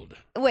old.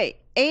 Wait,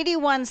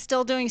 81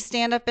 still doing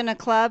stand up in a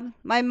club?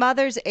 My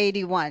mother's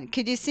 81.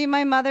 Could you see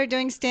my mother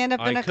doing stand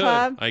up in a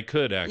club? I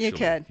could actually. You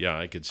could. Yeah,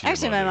 I could see.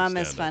 Actually, your my mother mom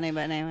is stand-up. funny,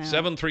 but anyway.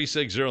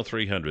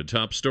 7360300.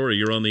 Top story.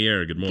 You're on the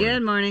air. Good morning.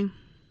 Good morning.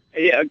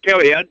 Yeah,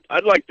 Kelly,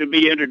 I'd like to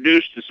be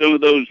introduced to some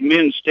of those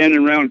men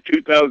standing around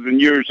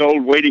 2,000 years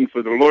old waiting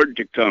for the Lord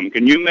to come.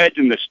 Can you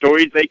imagine the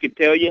stories they could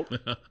tell you?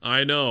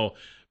 I know.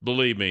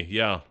 Believe me.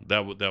 Yeah,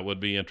 that would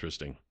be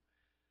interesting.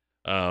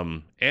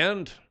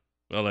 And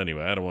well,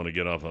 anyway, I don't want to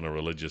get off on a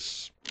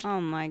religious.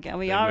 Oh my God,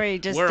 we already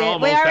just We're did.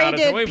 almost we already out of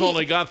did. time. We've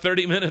only got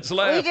 30 minutes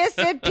left. We just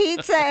did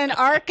pizza in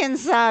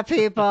Arkansas,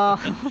 people.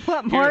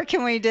 What more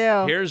can we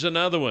do? Here's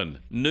another one.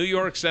 New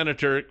York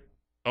Senator.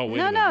 Oh, wait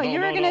No, a minute. no, you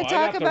were gonna I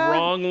talk got about- the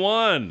wrong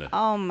one.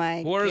 Oh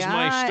my Where's God.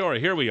 my story?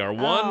 Here we are. Oh,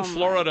 One my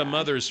Florida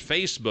mother's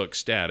Facebook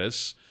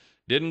status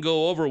didn't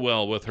go over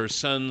well with her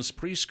son's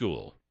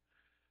preschool.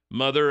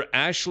 Mother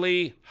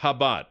Ashley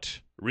Habat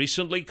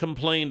recently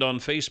complained on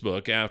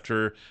Facebook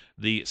after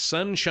the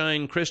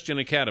Sunshine Christian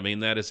Academy,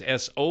 and that is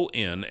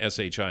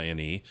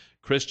SONSHINE,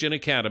 Christian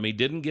Academy,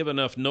 didn't give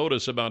enough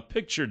notice about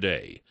Picture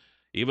Day.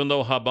 Even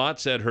though Habat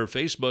said her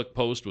Facebook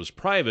post was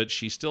private,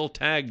 she still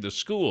tagged the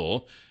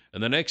school,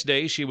 and the next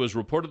day she was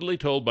reportedly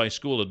told by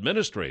school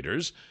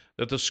administrators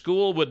that the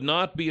school would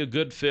not be a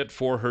good fit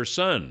for her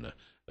son,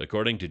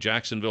 according to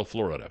Jacksonville,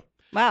 Florida.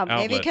 Wow,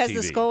 maybe Outlet because the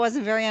TV. school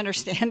wasn't very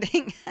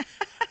understanding.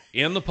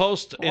 In the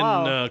post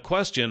Wow. in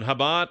question,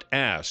 Habat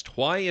asked,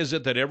 "Why is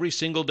it that every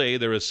single day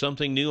there is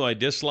something new I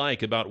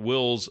dislike about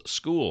Will's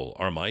school?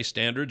 Are my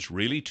standards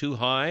really too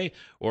high,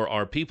 or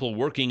are people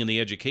working in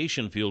the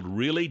education field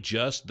really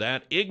just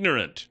that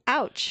ignorant?"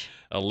 Ouch.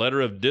 A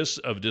letter of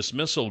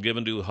dismissal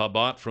given to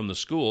Habat from the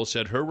school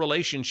said her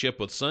relationship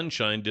with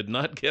Sunshine did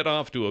not get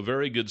off to a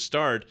very good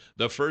start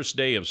the first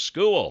day of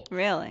school.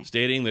 Really?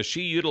 Stating that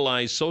she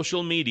utilized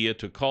social media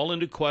to call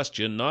into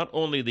question not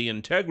only the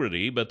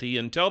integrity but the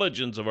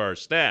intelligence of our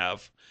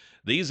staff.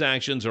 These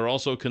actions are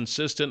also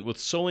consistent with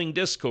sowing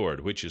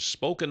discord, which is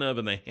spoken of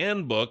in the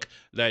handbook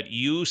that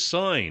you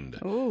signed.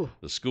 Ooh.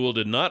 The school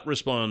did not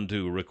respond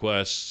to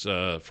requests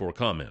for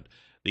comment.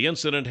 The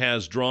incident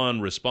has drawn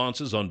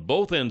responses on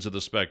both ends of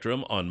the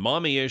spectrum. On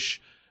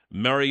Mommy-ish,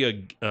 Maria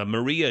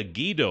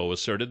Guido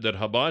asserted that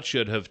Habat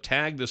should have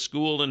tagged the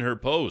school in her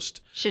post.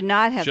 Should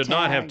not have Should tagged.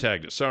 not have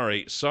tagged it.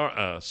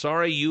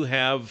 Sorry you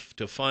have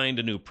to find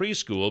a new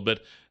preschool,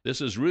 but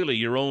this is really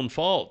your own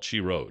fault, she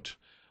wrote.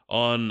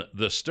 On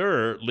The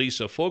Stir,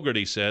 Lisa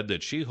Fogarty said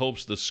that she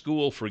hopes the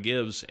school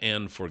forgives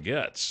and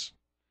forgets.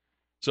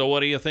 So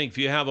what do you think? If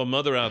you have a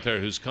mother out there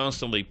who's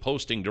constantly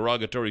posting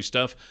derogatory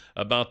stuff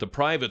about the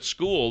private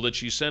school that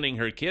she's sending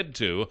her kid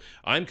to,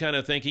 I'm kind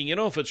of thinking,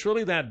 if it's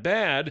really that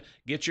bad,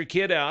 get your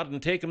kid out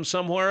and take him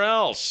somewhere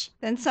else.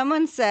 Then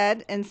someone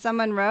said, and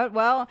someone wrote,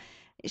 well,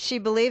 she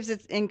believes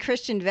it's in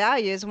Christian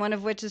values, one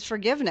of which is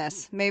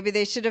forgiveness. Maybe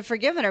they should have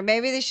forgiven her.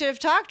 Maybe they should have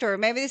talked to her.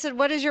 Maybe they said,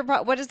 what is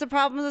the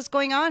problem that's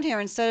going on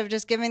here? Instead of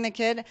just giving the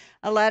kid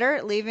a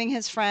letter, leaving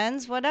his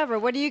friends, whatever.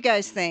 What do you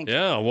guys think?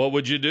 Yeah, what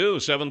would you do?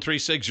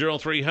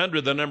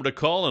 736-0300, the number to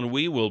call, and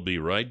we will be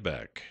right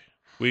back.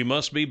 We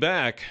must be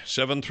back.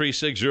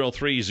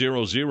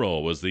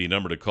 736-0300 was the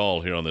number to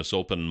call here on this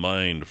Open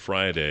Mind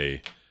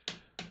Friday.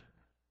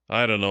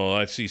 I don't know.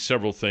 I see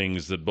several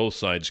things that both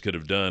sides could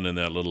have done in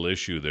that little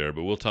issue there,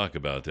 but we'll talk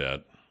about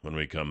that when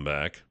we come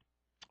back.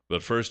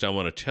 But first, I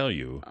want to tell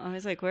you. I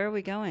was like, where are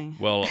we going?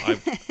 Well,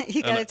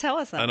 you got to tell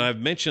us something. And I've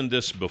mentioned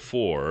this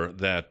before,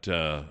 that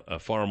a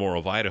farmer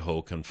of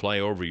Idaho can fly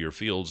over your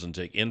fields and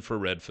take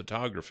infrared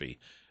photography.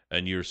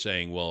 And you're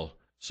saying, well,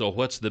 so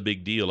what's the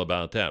big deal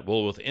about that?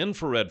 Well, with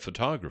infrared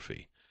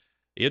photography,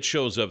 it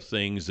shows up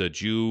things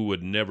that you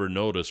would never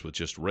notice with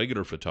just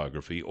regular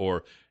photography,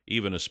 or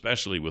even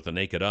especially with the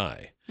naked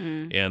eye.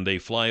 And they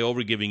fly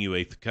over, giving you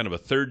a kind of a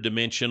third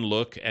dimension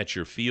look at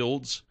your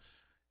fields,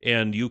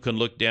 and you can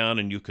look down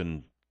and you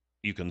can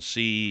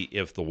see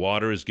if the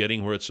water is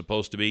getting where it's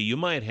supposed to be. You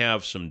might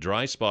have some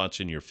dry spots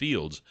in your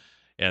fields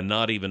and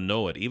not even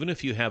know it, even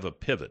if you have a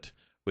pivot,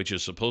 which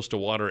is supposed to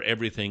water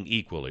everything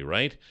equally,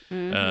 right?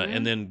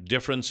 And then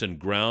difference in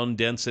ground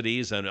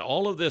densities, and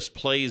all of this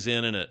plays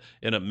in, and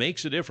it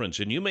makes a difference.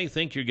 And you may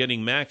think you're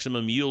getting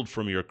maximum yield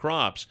from your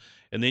crops,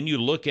 and then you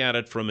look at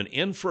it from an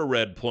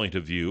infrared point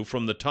of view,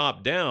 from the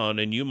top down,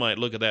 and you might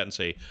look at that and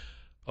say,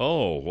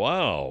 oh,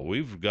 wow,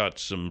 we've got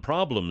some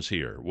problems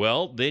here.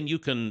 Well, then you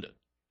can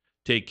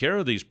take care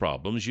of these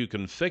problems. You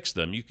can fix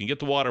them. You can get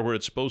the water where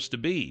it's supposed to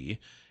be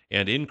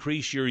and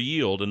increase your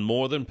yield and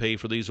more than pay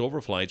for these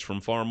overflights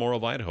from Farmore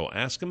of Idaho.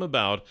 Ask them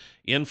about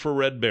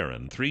Infrared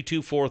Baron,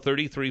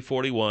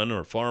 324-3341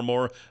 or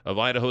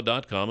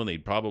farmoreofidaho.com, and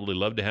they'd probably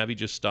love to have you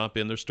just stop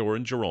in their store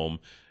in Jerome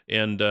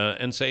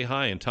and say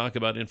hi and talk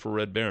about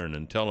Infrared Baron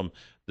and tell them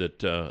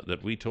that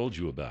we told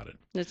you about it.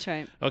 That's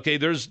right. Okay,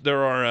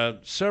 there are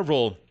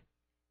several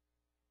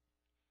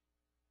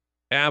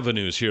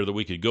avenues here that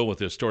we could go with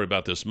this story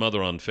about this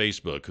mother on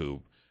Facebook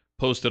who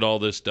posted all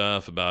this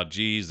stuff about,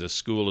 geez, this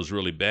school is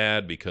really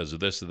bad because of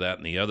this or that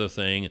and the other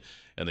thing,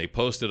 and they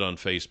posted on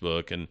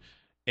Facebook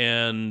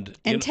and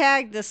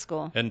tagged the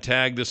school. And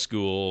tagged the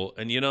school.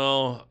 And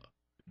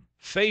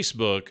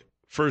Facebook,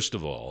 first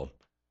of all,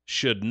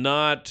 should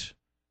not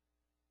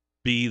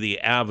be the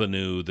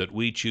avenue that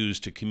we choose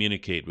to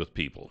communicate with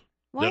people.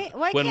 Why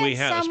when can't we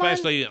have, someone...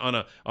 especially on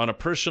a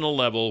personal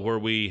level where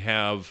we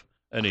have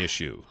an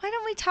issue. Why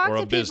don't we talk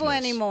to people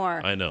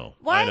anymore? I know.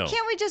 Why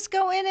can't we just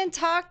go in and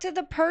talk to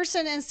the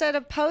person instead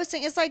of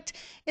posting? It's like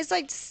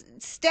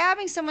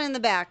stabbing someone in the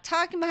back,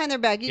 talking behind their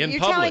back. You're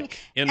telling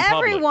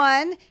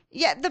everyone,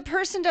 the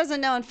person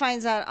doesn't know and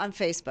finds out on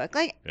Facebook.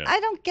 I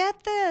don't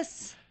get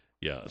this.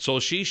 Yeah,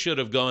 so she should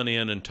have gone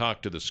in and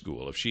talked to the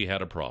school if she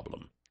had a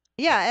problem.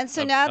 Yeah, and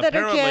so now that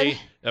her kid...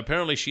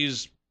 Apparently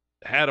she's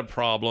had a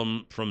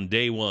problem from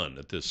day one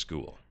at this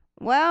school.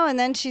 Well, and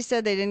then she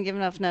said they didn't give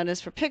enough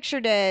notice for picture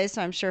day,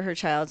 so I'm sure her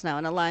child's now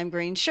in a lime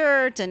green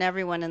shirt, and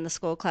everyone in the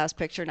school class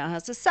picture now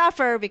has to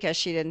suffer because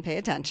she didn't pay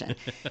attention.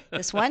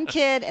 This one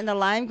kid in the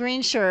lime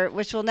green shirt,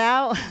 which will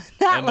now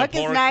not look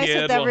as nice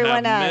as everyone else. And the poor kid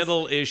will have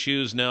mental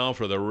issues now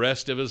for the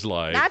rest of his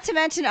life. Not to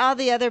mention all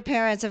the other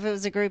parents, if it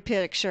was a group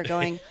picture,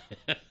 going,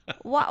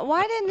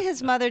 why didn't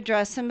his mother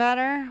dress him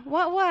better?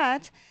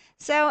 What?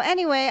 So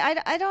anyway,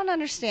 I don't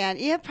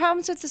understand. You have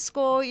problems with the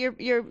school.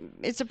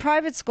 It's a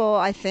private school,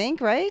 I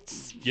think, right?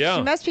 Yeah.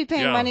 She must be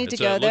paying money to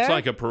go there. It looks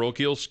like a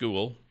parochial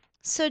school.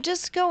 So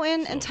just go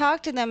in and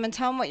talk to them and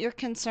tell them what your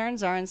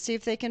concerns are and see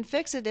if they can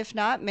fix it. If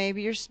not,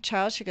 maybe your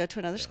child should go to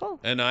another school.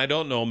 And I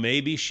don't know.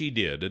 Maybe she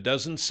did. It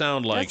doesn't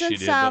sound like she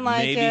did, but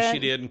maybe she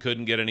did and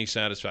couldn't get any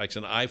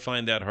satisfaction. I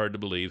find that hard to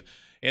believe.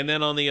 And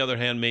then on the other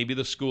hand, maybe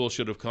the school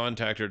should have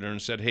contacted her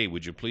and said, hey,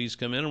 would you please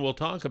come in and we'll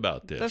talk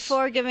about this.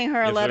 Before giving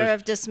her a letter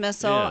of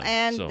dismissal.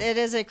 It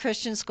is a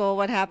Christian school.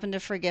 What happened to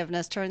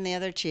forgiveness? Turn the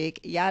other cheek.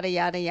 Yada,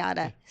 yada,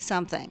 yada.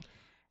 Something.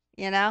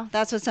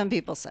 That's what some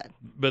people said.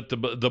 But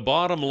the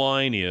bottom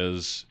line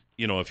is,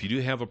 if you do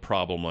have a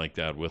problem like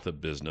that with a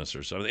business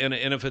or something,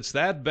 and if it's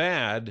that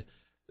bad,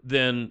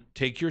 then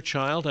take your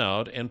child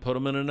out and put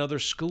them in another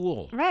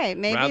school. Right.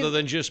 Maybe rather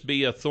than just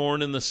be a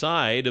thorn in the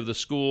side of the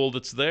school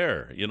that's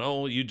there.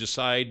 You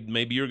decide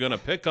maybe you're going to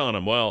pick on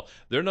them. Well,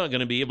 they're not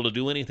going to be able to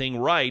do anything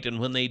right, and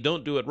when they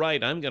don't do it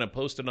right, I'm going to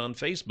post it on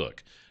Facebook.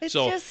 It's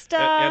so just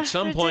at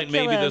some ridiculous. point,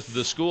 maybe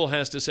the school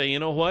has to say, you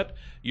know what?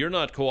 You're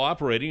not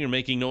cooperating. You're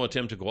making no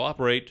attempt to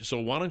cooperate. So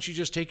why don't you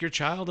just take your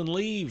child and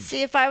leave?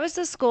 See, if I was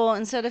the school,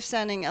 instead of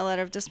sending a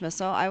letter of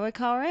dismissal, I would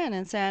call her in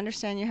and say, I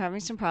understand you're having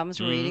some problems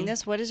reading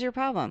this. What is your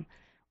problem?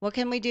 What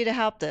can we do to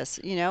help this?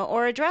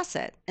 Or address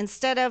it.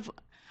 Instead of,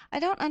 I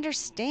don't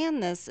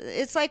understand this.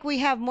 It's like we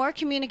have more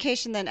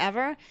communication than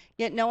ever,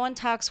 yet no one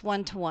talks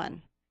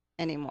one-to-one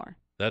anymore.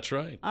 That's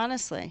right.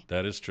 Honestly.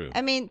 That is true.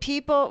 I mean,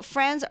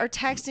 friends are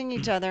texting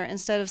each other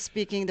instead of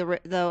speaking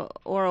the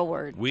oral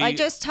word. I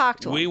just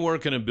talked to them. We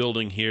work in a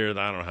building here, I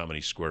don't know how many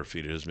square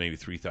feet it is, maybe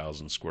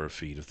 3,000 square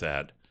feet of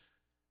that.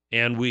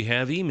 And we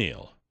have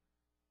email.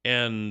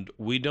 And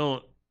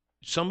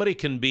somebody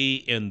can be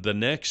in the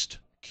next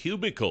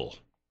cubicle.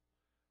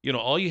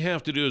 All you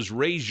have to do is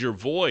raise your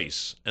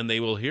voice and they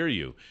will hear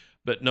you.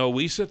 But no,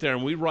 we sit there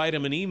and we write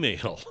them an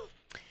email.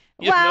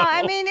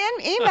 I mean,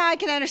 in email I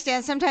can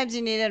understand. Sometimes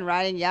you need it in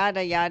writing,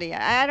 yada yada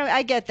yada.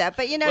 I get that,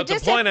 but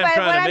just what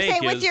I'm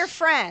saying with your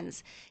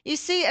friends, you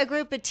see a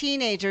group of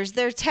teenagers,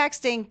 they're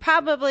texting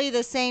probably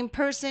the same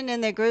person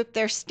in the group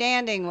they're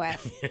standing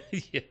with.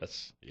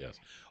 Yes.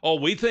 Oh,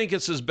 we think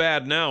it's as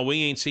bad now.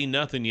 We ain't seen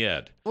nothing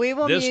yet. We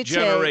will This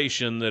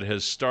generation that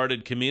has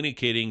started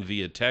communicating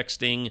via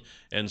texting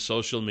and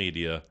social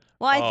media.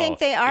 Well, I think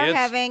they are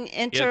having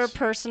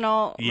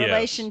interpersonal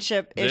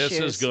relationship issues. This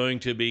is going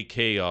to be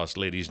chaos,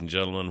 ladies and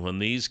gentlemen, when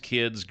these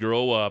kids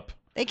grow up.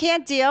 They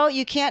can't deal.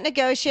 You can't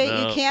negotiate.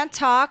 No. You can't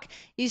talk.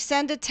 You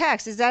send a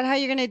text. Is that how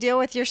you're going to deal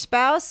with your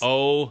spouse?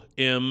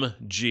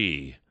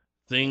 OMG.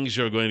 Things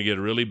are going to get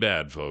really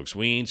bad, folks.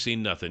 We ain't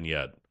seen nothing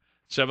yet.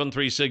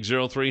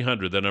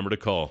 736-0300, the number to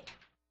call.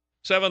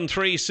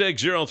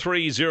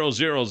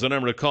 736-0300 is the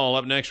number to call.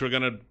 Up next, we're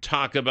going to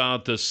talk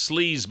about the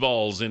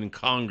sleazeballs in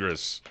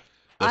Congress.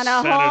 On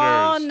a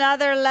whole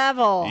nother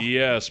level.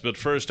 Yes, but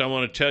first I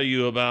want to tell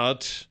you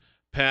about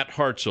Pat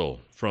Hartzell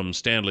from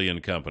Stanley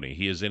 & Company.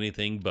 He is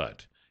anything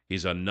but.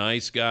 He's a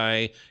nice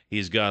guy.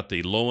 He's got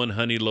the Lowen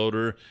honey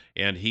loader,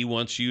 and he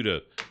wants you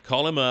to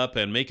call him up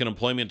and make an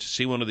appointment to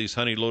see one of these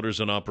honey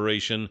loaders in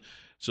operation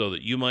so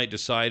that you might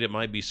decide it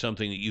might be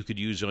something that you could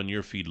use on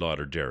your feedlot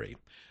or dairy.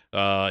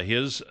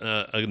 His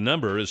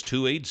number is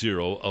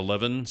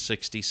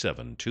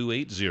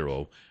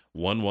 280-1167,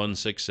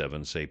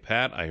 280-1167. Say,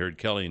 Pat, I heard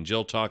Kelly and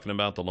Jill talking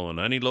about the Lowen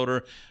honey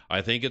loader.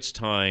 I think it's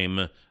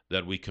time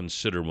that we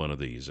consider one of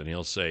these. And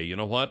he'll say, you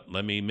know what?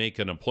 Let me make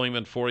an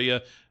appointment for you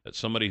at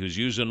somebody who's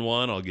using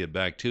one. I'll get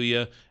back to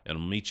you, and I'll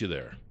meet you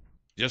there.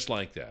 Just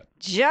like that.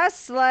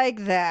 Just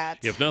like that.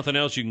 If nothing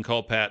else, you can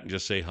call Pat and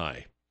just say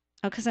hi.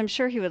 Oh, because I'm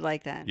sure he would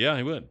like that. Yeah,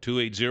 he would.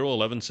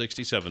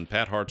 280-1167.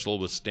 Pat Hartzell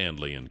with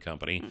Stanley &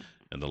 Company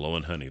and the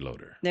Lowen honey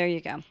loader. There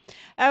you go.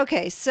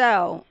 Okay,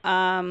 so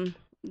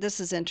this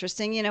is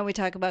interesting. We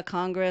talk about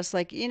Congress.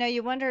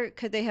 You wonder,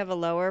 could they have a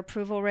lower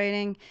approval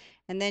rating?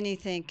 And then you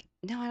think,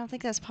 no, I don't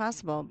think that's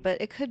possible,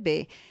 but it could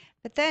be.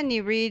 But then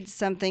you read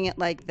something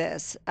like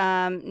this.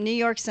 New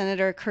York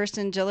Senator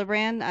Kirsten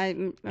Gillibrand.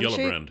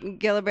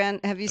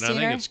 Gillibrand. Have you seen her? I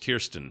think it's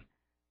Kirsten.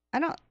 I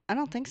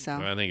don't think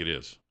so. I think it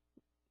is.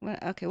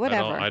 Okay,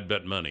 whatever. I'd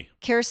bet money.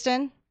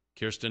 Kirsten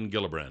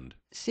Gillibrand.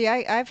 See,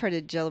 I've heard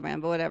of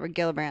Gillibrand, but whatever,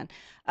 Gillibrand.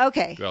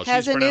 Okay, well,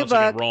 has she's a new book.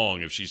 pronouncing it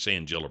wrong if she's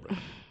saying Gillibrand.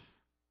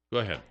 Go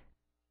ahead.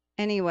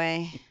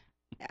 Anyway,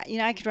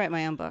 I could write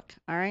my own book.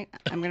 All right,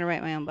 I'm going to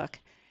write my own book.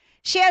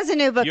 She has a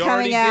new book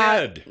coming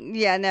out. Did.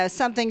 Yeah, no,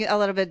 something a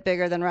little bit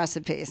bigger than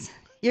recipes.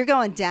 You're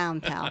going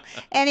down, pal.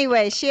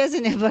 Anyway, she has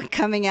a new book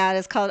coming out.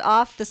 It's called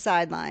Off the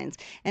Sidelines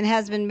and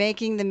has been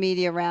making the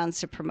media rounds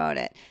to promote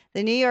it.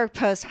 The New York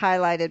Post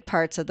highlighted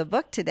parts of the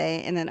book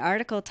today in an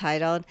article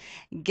titled,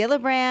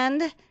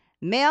 Gillibrand,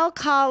 Male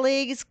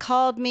Colleagues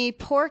Called Me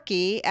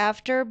Porky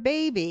After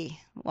Baby.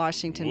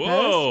 Washington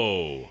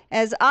Post.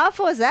 As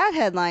awful as that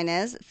headline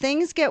is,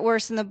 things get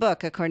worse in the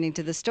book, according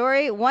to the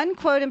story. One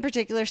quote in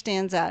particular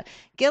stands out.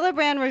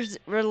 Gillibrand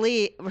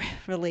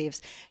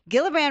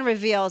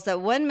reveals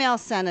that one male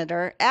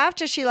senator,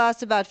 after she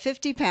lost about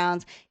 50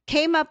 pounds,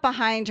 came up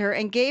behind her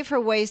and gave her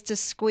waist a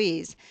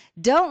squeeze.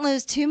 Don't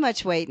lose too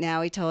much weight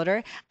now, he told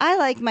her. I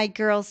like my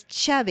girls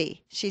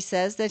chubby. She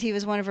says that he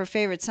was one of her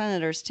favorite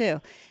senators, too.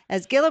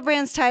 As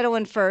Gillibrand's title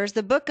infers,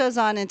 the book goes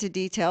on into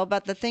detail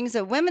about the things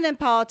that women in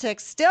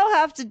politics still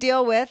have to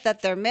deal with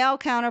that their male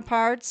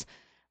counterparts,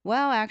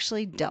 well,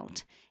 actually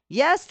don't.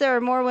 Yes, there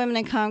are more women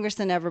in Congress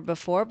than ever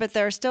before, but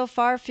there are still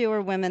far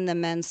fewer women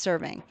than men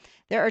serving.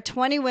 There are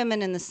 20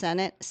 women in the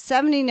Senate,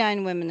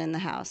 79 women in the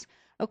House.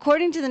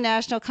 According to the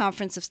National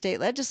Conference of State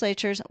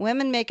Legislatures,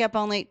 women make up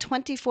only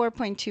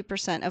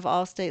 24.2% of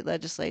all state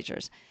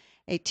legislatures.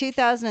 A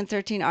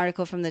 2013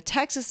 article from the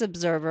Texas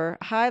Observer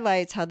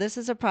highlights how this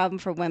is a problem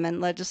for women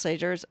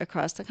legislators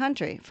across the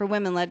country.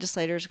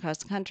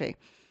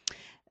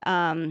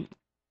 The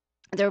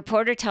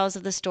reporter tells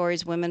of the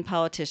stories women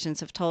politicians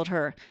have told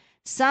her.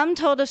 Some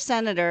told of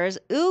senators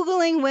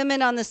oogling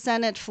women on the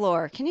Senate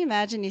floor. Can you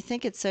imagine? You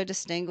think it's so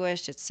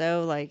distinguished. It's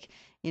so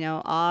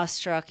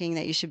awe-striking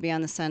that you should be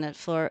on the Senate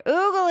floor.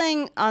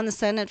 Oogling on the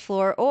Senate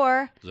floor,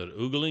 or... Is that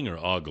oogling or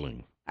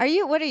ogling?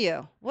 What are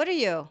you?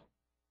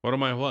 What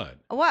am I what?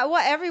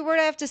 What? Every word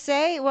I have to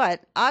say?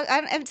 What?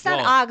 It's not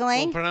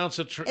ogling. Well, pronounce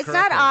it It's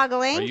not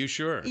ogling. Are you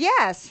sure?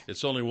 Yes.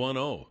 It's only one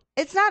O.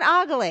 It's not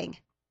ogling.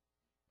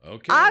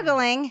 Okay.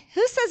 Ogling?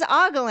 Who says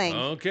ogling?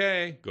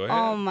 Okay. Go ahead.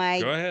 Oh, my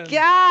Go ahead.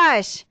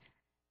 gosh.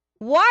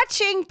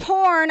 Watching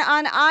porn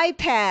on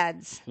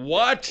iPads.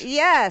 What?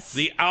 Yes.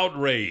 The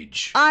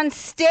outrage. On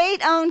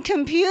state-owned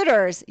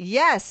computers.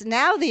 Yes,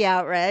 now the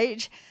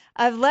outrage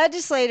of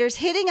legislators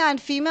hitting on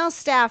female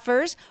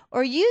staffers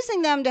or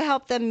using them to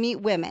help them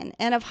meet women,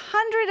 and of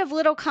hundreds of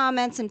little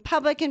comments in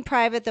public and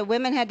private that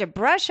women had to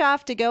brush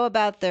off to go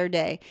about their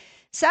day.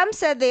 Some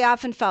said they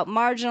often felt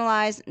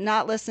marginalized,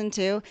 not listened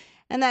to,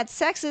 and that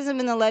sexism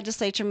in the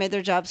legislature made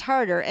their jobs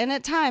harder and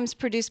at times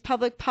produced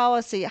public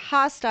policy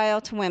hostile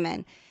to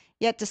women.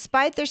 Yet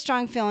despite their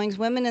strong feelings,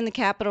 women in the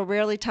Capitol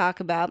rarely talk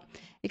about,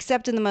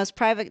 except in the most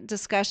private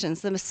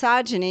discussions, the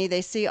misogyny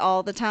they see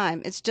all the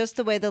time. It's just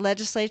the way the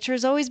legislature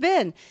has always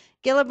been.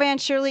 Gillibrand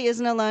surely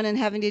isn't alone in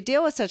having to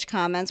deal with such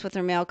comments with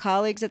her male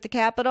colleagues at the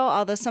Capitol,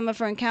 although some of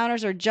her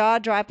encounters are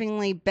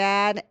jaw-droppingly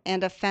bad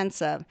and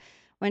offensive.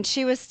 When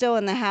she was still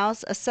in the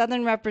House, a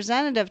Southern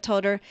representative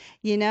told her,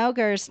 "You know,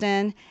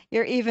 Gersten,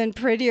 you're even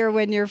prettier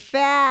when you're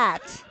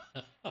fat."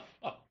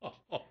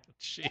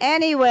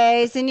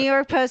 Anyways, the New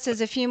York Post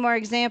has a few more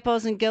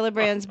examples in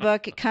Gillibrand's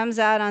book. It comes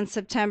out on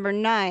September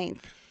 9th.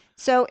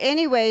 So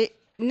anyway,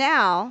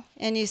 now,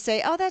 and you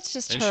say, oh, that's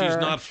just and her. And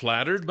she's not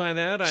flattered by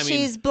that?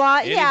 She's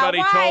blonde. Yeah,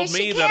 why? Told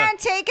me she can't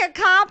take a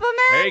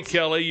compliment? Hey,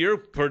 Kelly, you're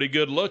pretty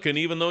good looking,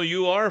 even though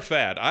you are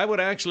fat. I would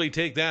actually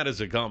take that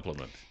as a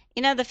compliment.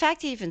 You know, the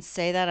fact you even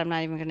say that, I'm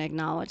not even going to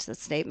acknowledge the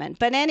statement.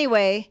 But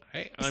anyway,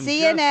 I'm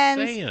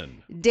CNN's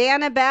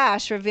Dana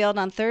Bash revealed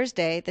on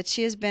Thursday that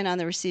she has been on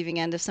the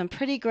receiving end of some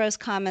pretty gross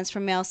comments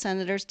from male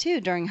senators,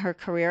 too, during her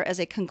career as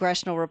a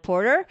congressional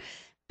reporter.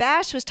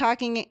 Bash was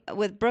talking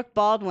with Brooke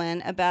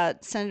Baldwin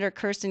about Senator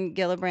Kirsten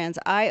Gillibrand's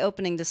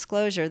eye-opening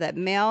disclosure that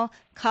male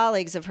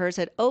colleagues of hers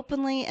had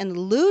openly and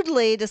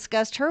lewdly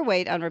discussed her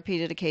weight on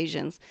repeated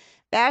occasions.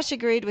 Bash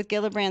agreed with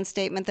Gillibrand's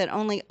statement that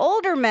only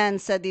older men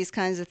said these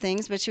kinds of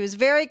things, but she was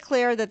very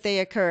clear that they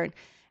occurred.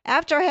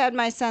 After I had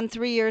my son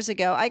 3 years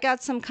ago, I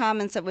got some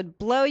comments that would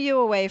blow you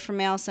away from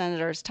male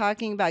senators,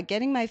 talking about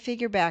getting my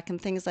figure back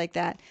and things like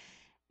that.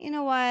 You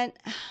know what?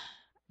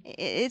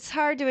 It's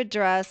hard to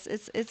address.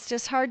 It's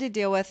just hard to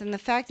deal with. And the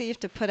fact that you have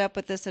to put up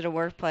with this at a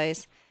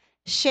workplace,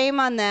 shame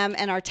on them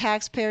and our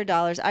taxpayer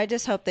dollars. I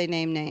just hope they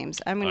name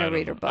names. I'm going to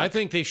read her book. I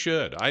think they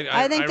should.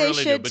 I think they really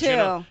should do. too.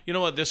 But you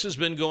know what? This has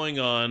been going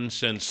on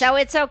since. So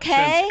it's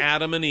okay. Since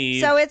Adam and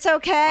Eve. So it's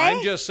okay.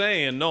 I'm just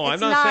saying. No, I'm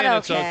not saying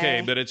it's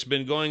okay. But it's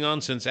been going on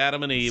since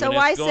Adam and Eve. So and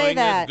why it's going say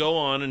that? To go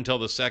on until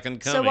the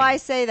second coming. So why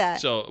say that?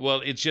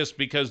 So it's just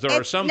because there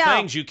are some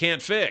things you can't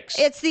fix.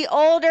 It's the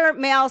older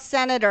male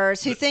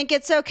senators who think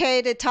it's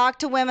okay to talk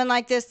to women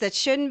like this that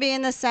shouldn't be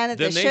in the Senate,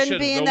 that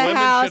shouldn't be in the House. The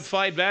women should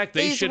fight back.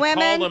 They should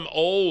call them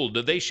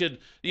old. They should,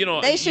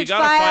 they should you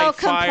gotta file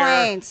fight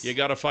complaints. Fire. You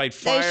got to fight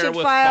fire they should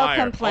with file fire.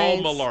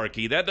 Complaints. Oh,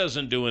 malarkey. That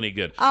doesn't do any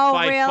good. Oh,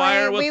 fight really?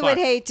 Fire with we fire. would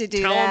hate to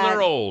do Tell that. them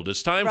they're old.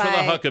 It's time for the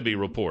Huckabee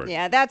Report.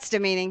 Yeah, that's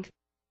demeaning.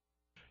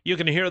 You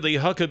can hear the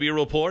Huckabee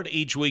Report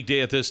each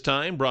weekday at this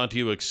time, brought to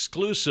you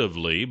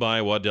exclusively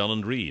by Waddell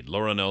 & Reed,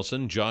 Laura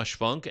Nelson, Josh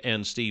Funk,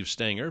 and Steve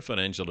Stanger,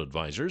 financial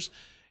advisors.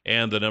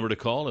 And the number to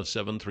call is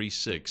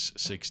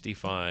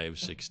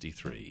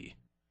 736-6563.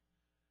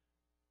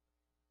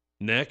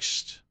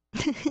 Next,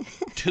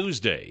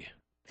 Tuesday.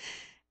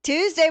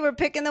 Tuesday, we're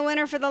picking the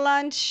winner for the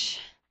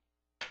lunch.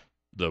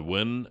 The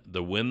win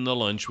the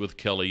lunch with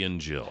Kelly and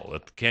Jill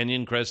at the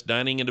Canyon Crest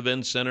Dining and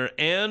Events Center,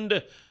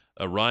 and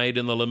a ride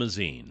in the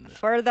limousine.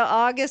 For the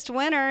August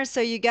winner,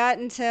 so you got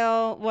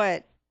until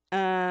what?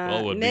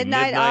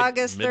 Midnight,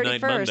 August 31st.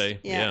 Midnight Monday.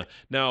 Yeah.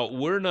 Now,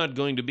 we're not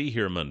going to be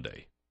here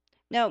Monday.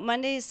 No,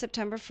 Monday is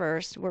September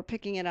 1st. We're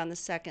picking it on the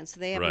 2nd, so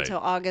they have until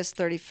August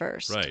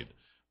 31st. Right.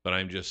 But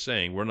I'm just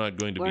saying, we're not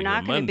going to be here Monday.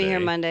 We're not going to be here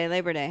Monday,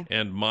 Labor Day.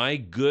 And my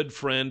good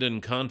friend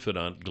and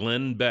confidant,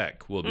 Glenn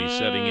Beck, will be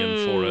setting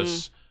in for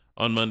us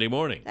on Monday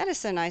morning. That is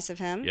so nice of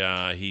him.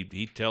 Yeah,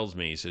 he tells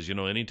me, he says,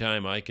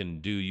 anytime I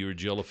can do you or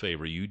Jill a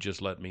favor, you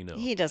just let me know.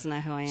 He doesn't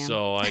know who I am.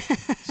 So I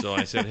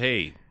said,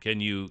 hey, can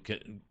you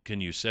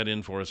set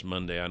in for us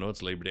Monday? I know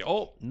it's Labor Day.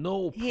 Oh,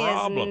 no problem. He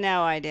has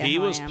no idea He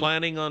who was I am.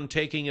 planning on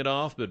taking it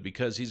off, but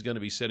because he's going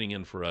to be sitting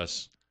in for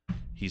us,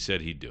 he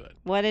said he'd do it.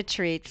 What a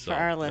treat for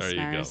our listeners.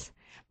 There you go.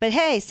 But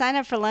hey, sign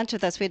up for lunch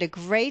with us. We had a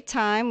great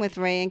time with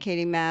Ray and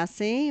Katie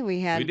Massey. We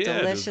had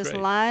delicious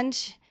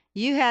lunch.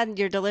 You had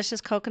your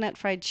delicious coconut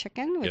fried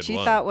chicken, which you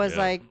thought was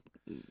like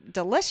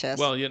delicious.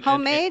 Well,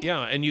 homemade.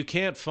 And you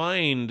can't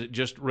find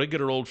just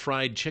regular old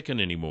fried chicken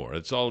anymore.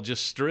 It's all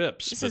just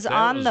strips. This is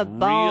on the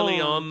bone.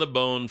 Really on the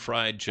bone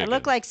fried chicken. It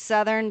looked like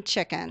Southern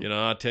chicken.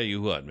 I'll tell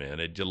you what,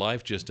 man. Your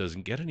life just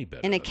doesn't get any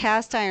better. In a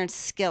cast iron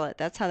skillet.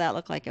 That's how that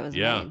looked like it was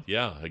made.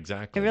 Yeah,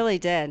 exactly. It really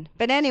did.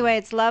 But anyway,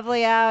 it's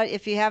lovely out.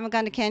 If you haven't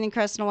gone to Canyon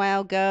Crest in a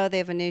while, go. They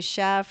have a new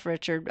chef,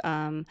 Richard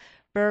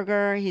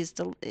Berger. He's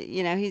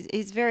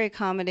very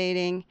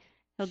accommodating.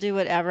 He'll do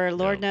whatever.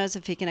 Lord knows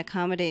if he can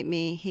accommodate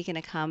me, he can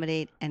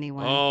accommodate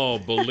anyone. Oh,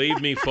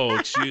 believe me,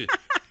 folks.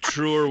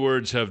 Truer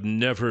words have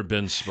never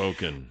been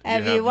spoken.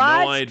 Have you have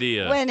watched no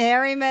idea. When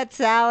Harry Met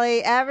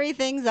Sally?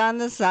 Everything's on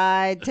the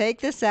side.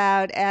 Take this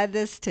out, add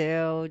this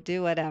too,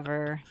 do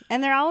whatever.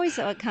 And they're always,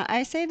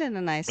 I say it in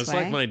a nice It's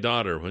way. like my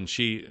daughter when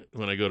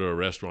I go to a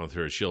restaurant with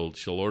her, she'll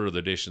order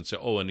the dish and say,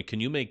 "Oh, and can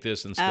you make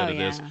this instead of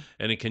this?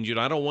 And can you?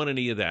 I don't want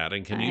any of that.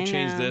 And can you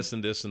change this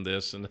and this and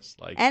this?" And it's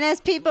like. And as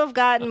people have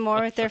gotten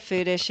more with their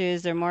food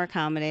issues, they're more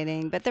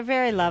accommodating, but they're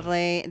very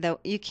lovely. Though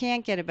you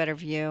can't get a better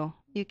view.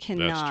 You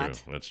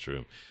cannot. That's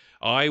true.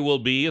 I will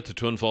be at the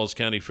Twin Falls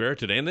County Fair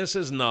today, and this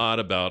is not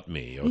about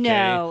me, okay?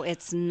 No,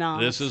 it's not.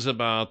 This is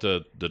about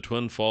the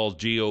Twin Falls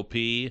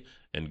GOP,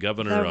 and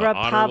Governor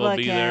Otter will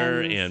be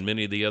there, and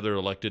many of the other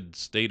elected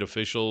state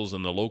officials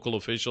and the local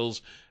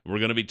officials. We're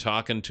going to be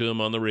talking to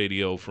them on the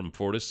radio from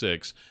 4 to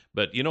 6.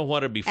 But you know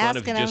what? It'd be fun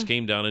if you just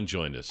came down and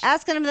joined us.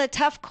 Asking them the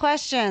tough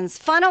questions.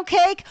 Funnel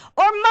cake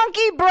or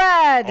monkey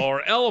bread?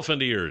 Or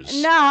elephant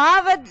ears.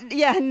 Navajo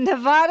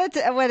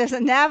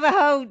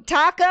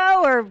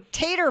taco or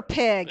tater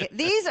pig?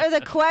 These are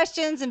the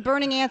questions and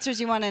burning answers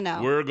you want to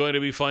know. We're going to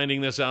be finding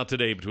this out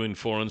today between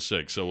 4 and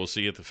 6. So we'll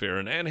see you at the fair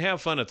and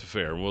have fun at the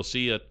fair. We'll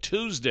see you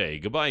Tuesday.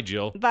 Goodbye,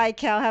 Jill. Bye,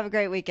 Kel. Have a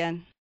great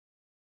weekend.